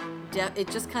it's it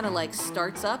just kind of like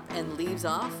starts up and leaves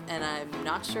off, and I'm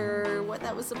not sure what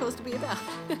that was supposed to be about.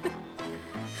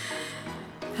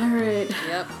 All right.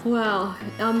 Yep. Well,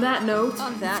 on that note,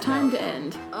 it's time to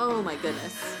end. Oh my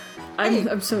goodness.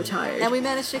 I'm so tired. And we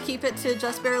managed to keep it to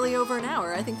just barely over an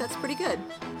hour. I think that's pretty good.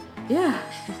 Yeah.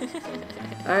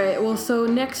 All right. Well, so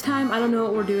next time, I don't know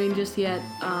what we're doing just yet.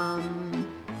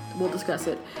 We'll discuss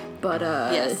it. But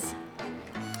yes.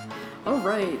 All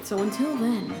right. So until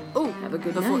then, have a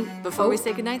good night. Before we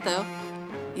say goodnight, though,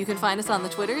 you can find us on the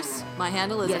Twitters. My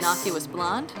handle is Innocuous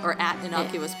Blonde, or at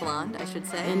Innocuous Blonde, I should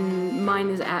say. And mine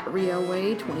is at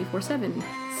RioWay247.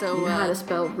 So you know how to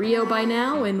spell Rio by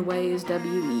now, and Way is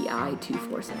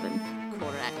WEI247.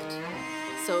 Correct.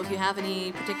 So if you have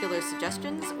any particular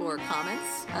suggestions or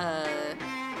comments,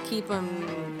 keep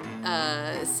them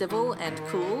civil and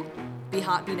cool. Be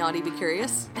hot, be naughty, be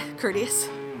curious, courteous,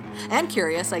 and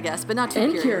curious, I guess, but not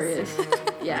too curious.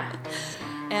 Yeah.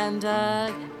 And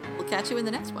we'll catch you in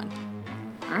the next one.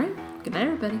 All right. Good night,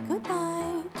 everybody. Goodbye.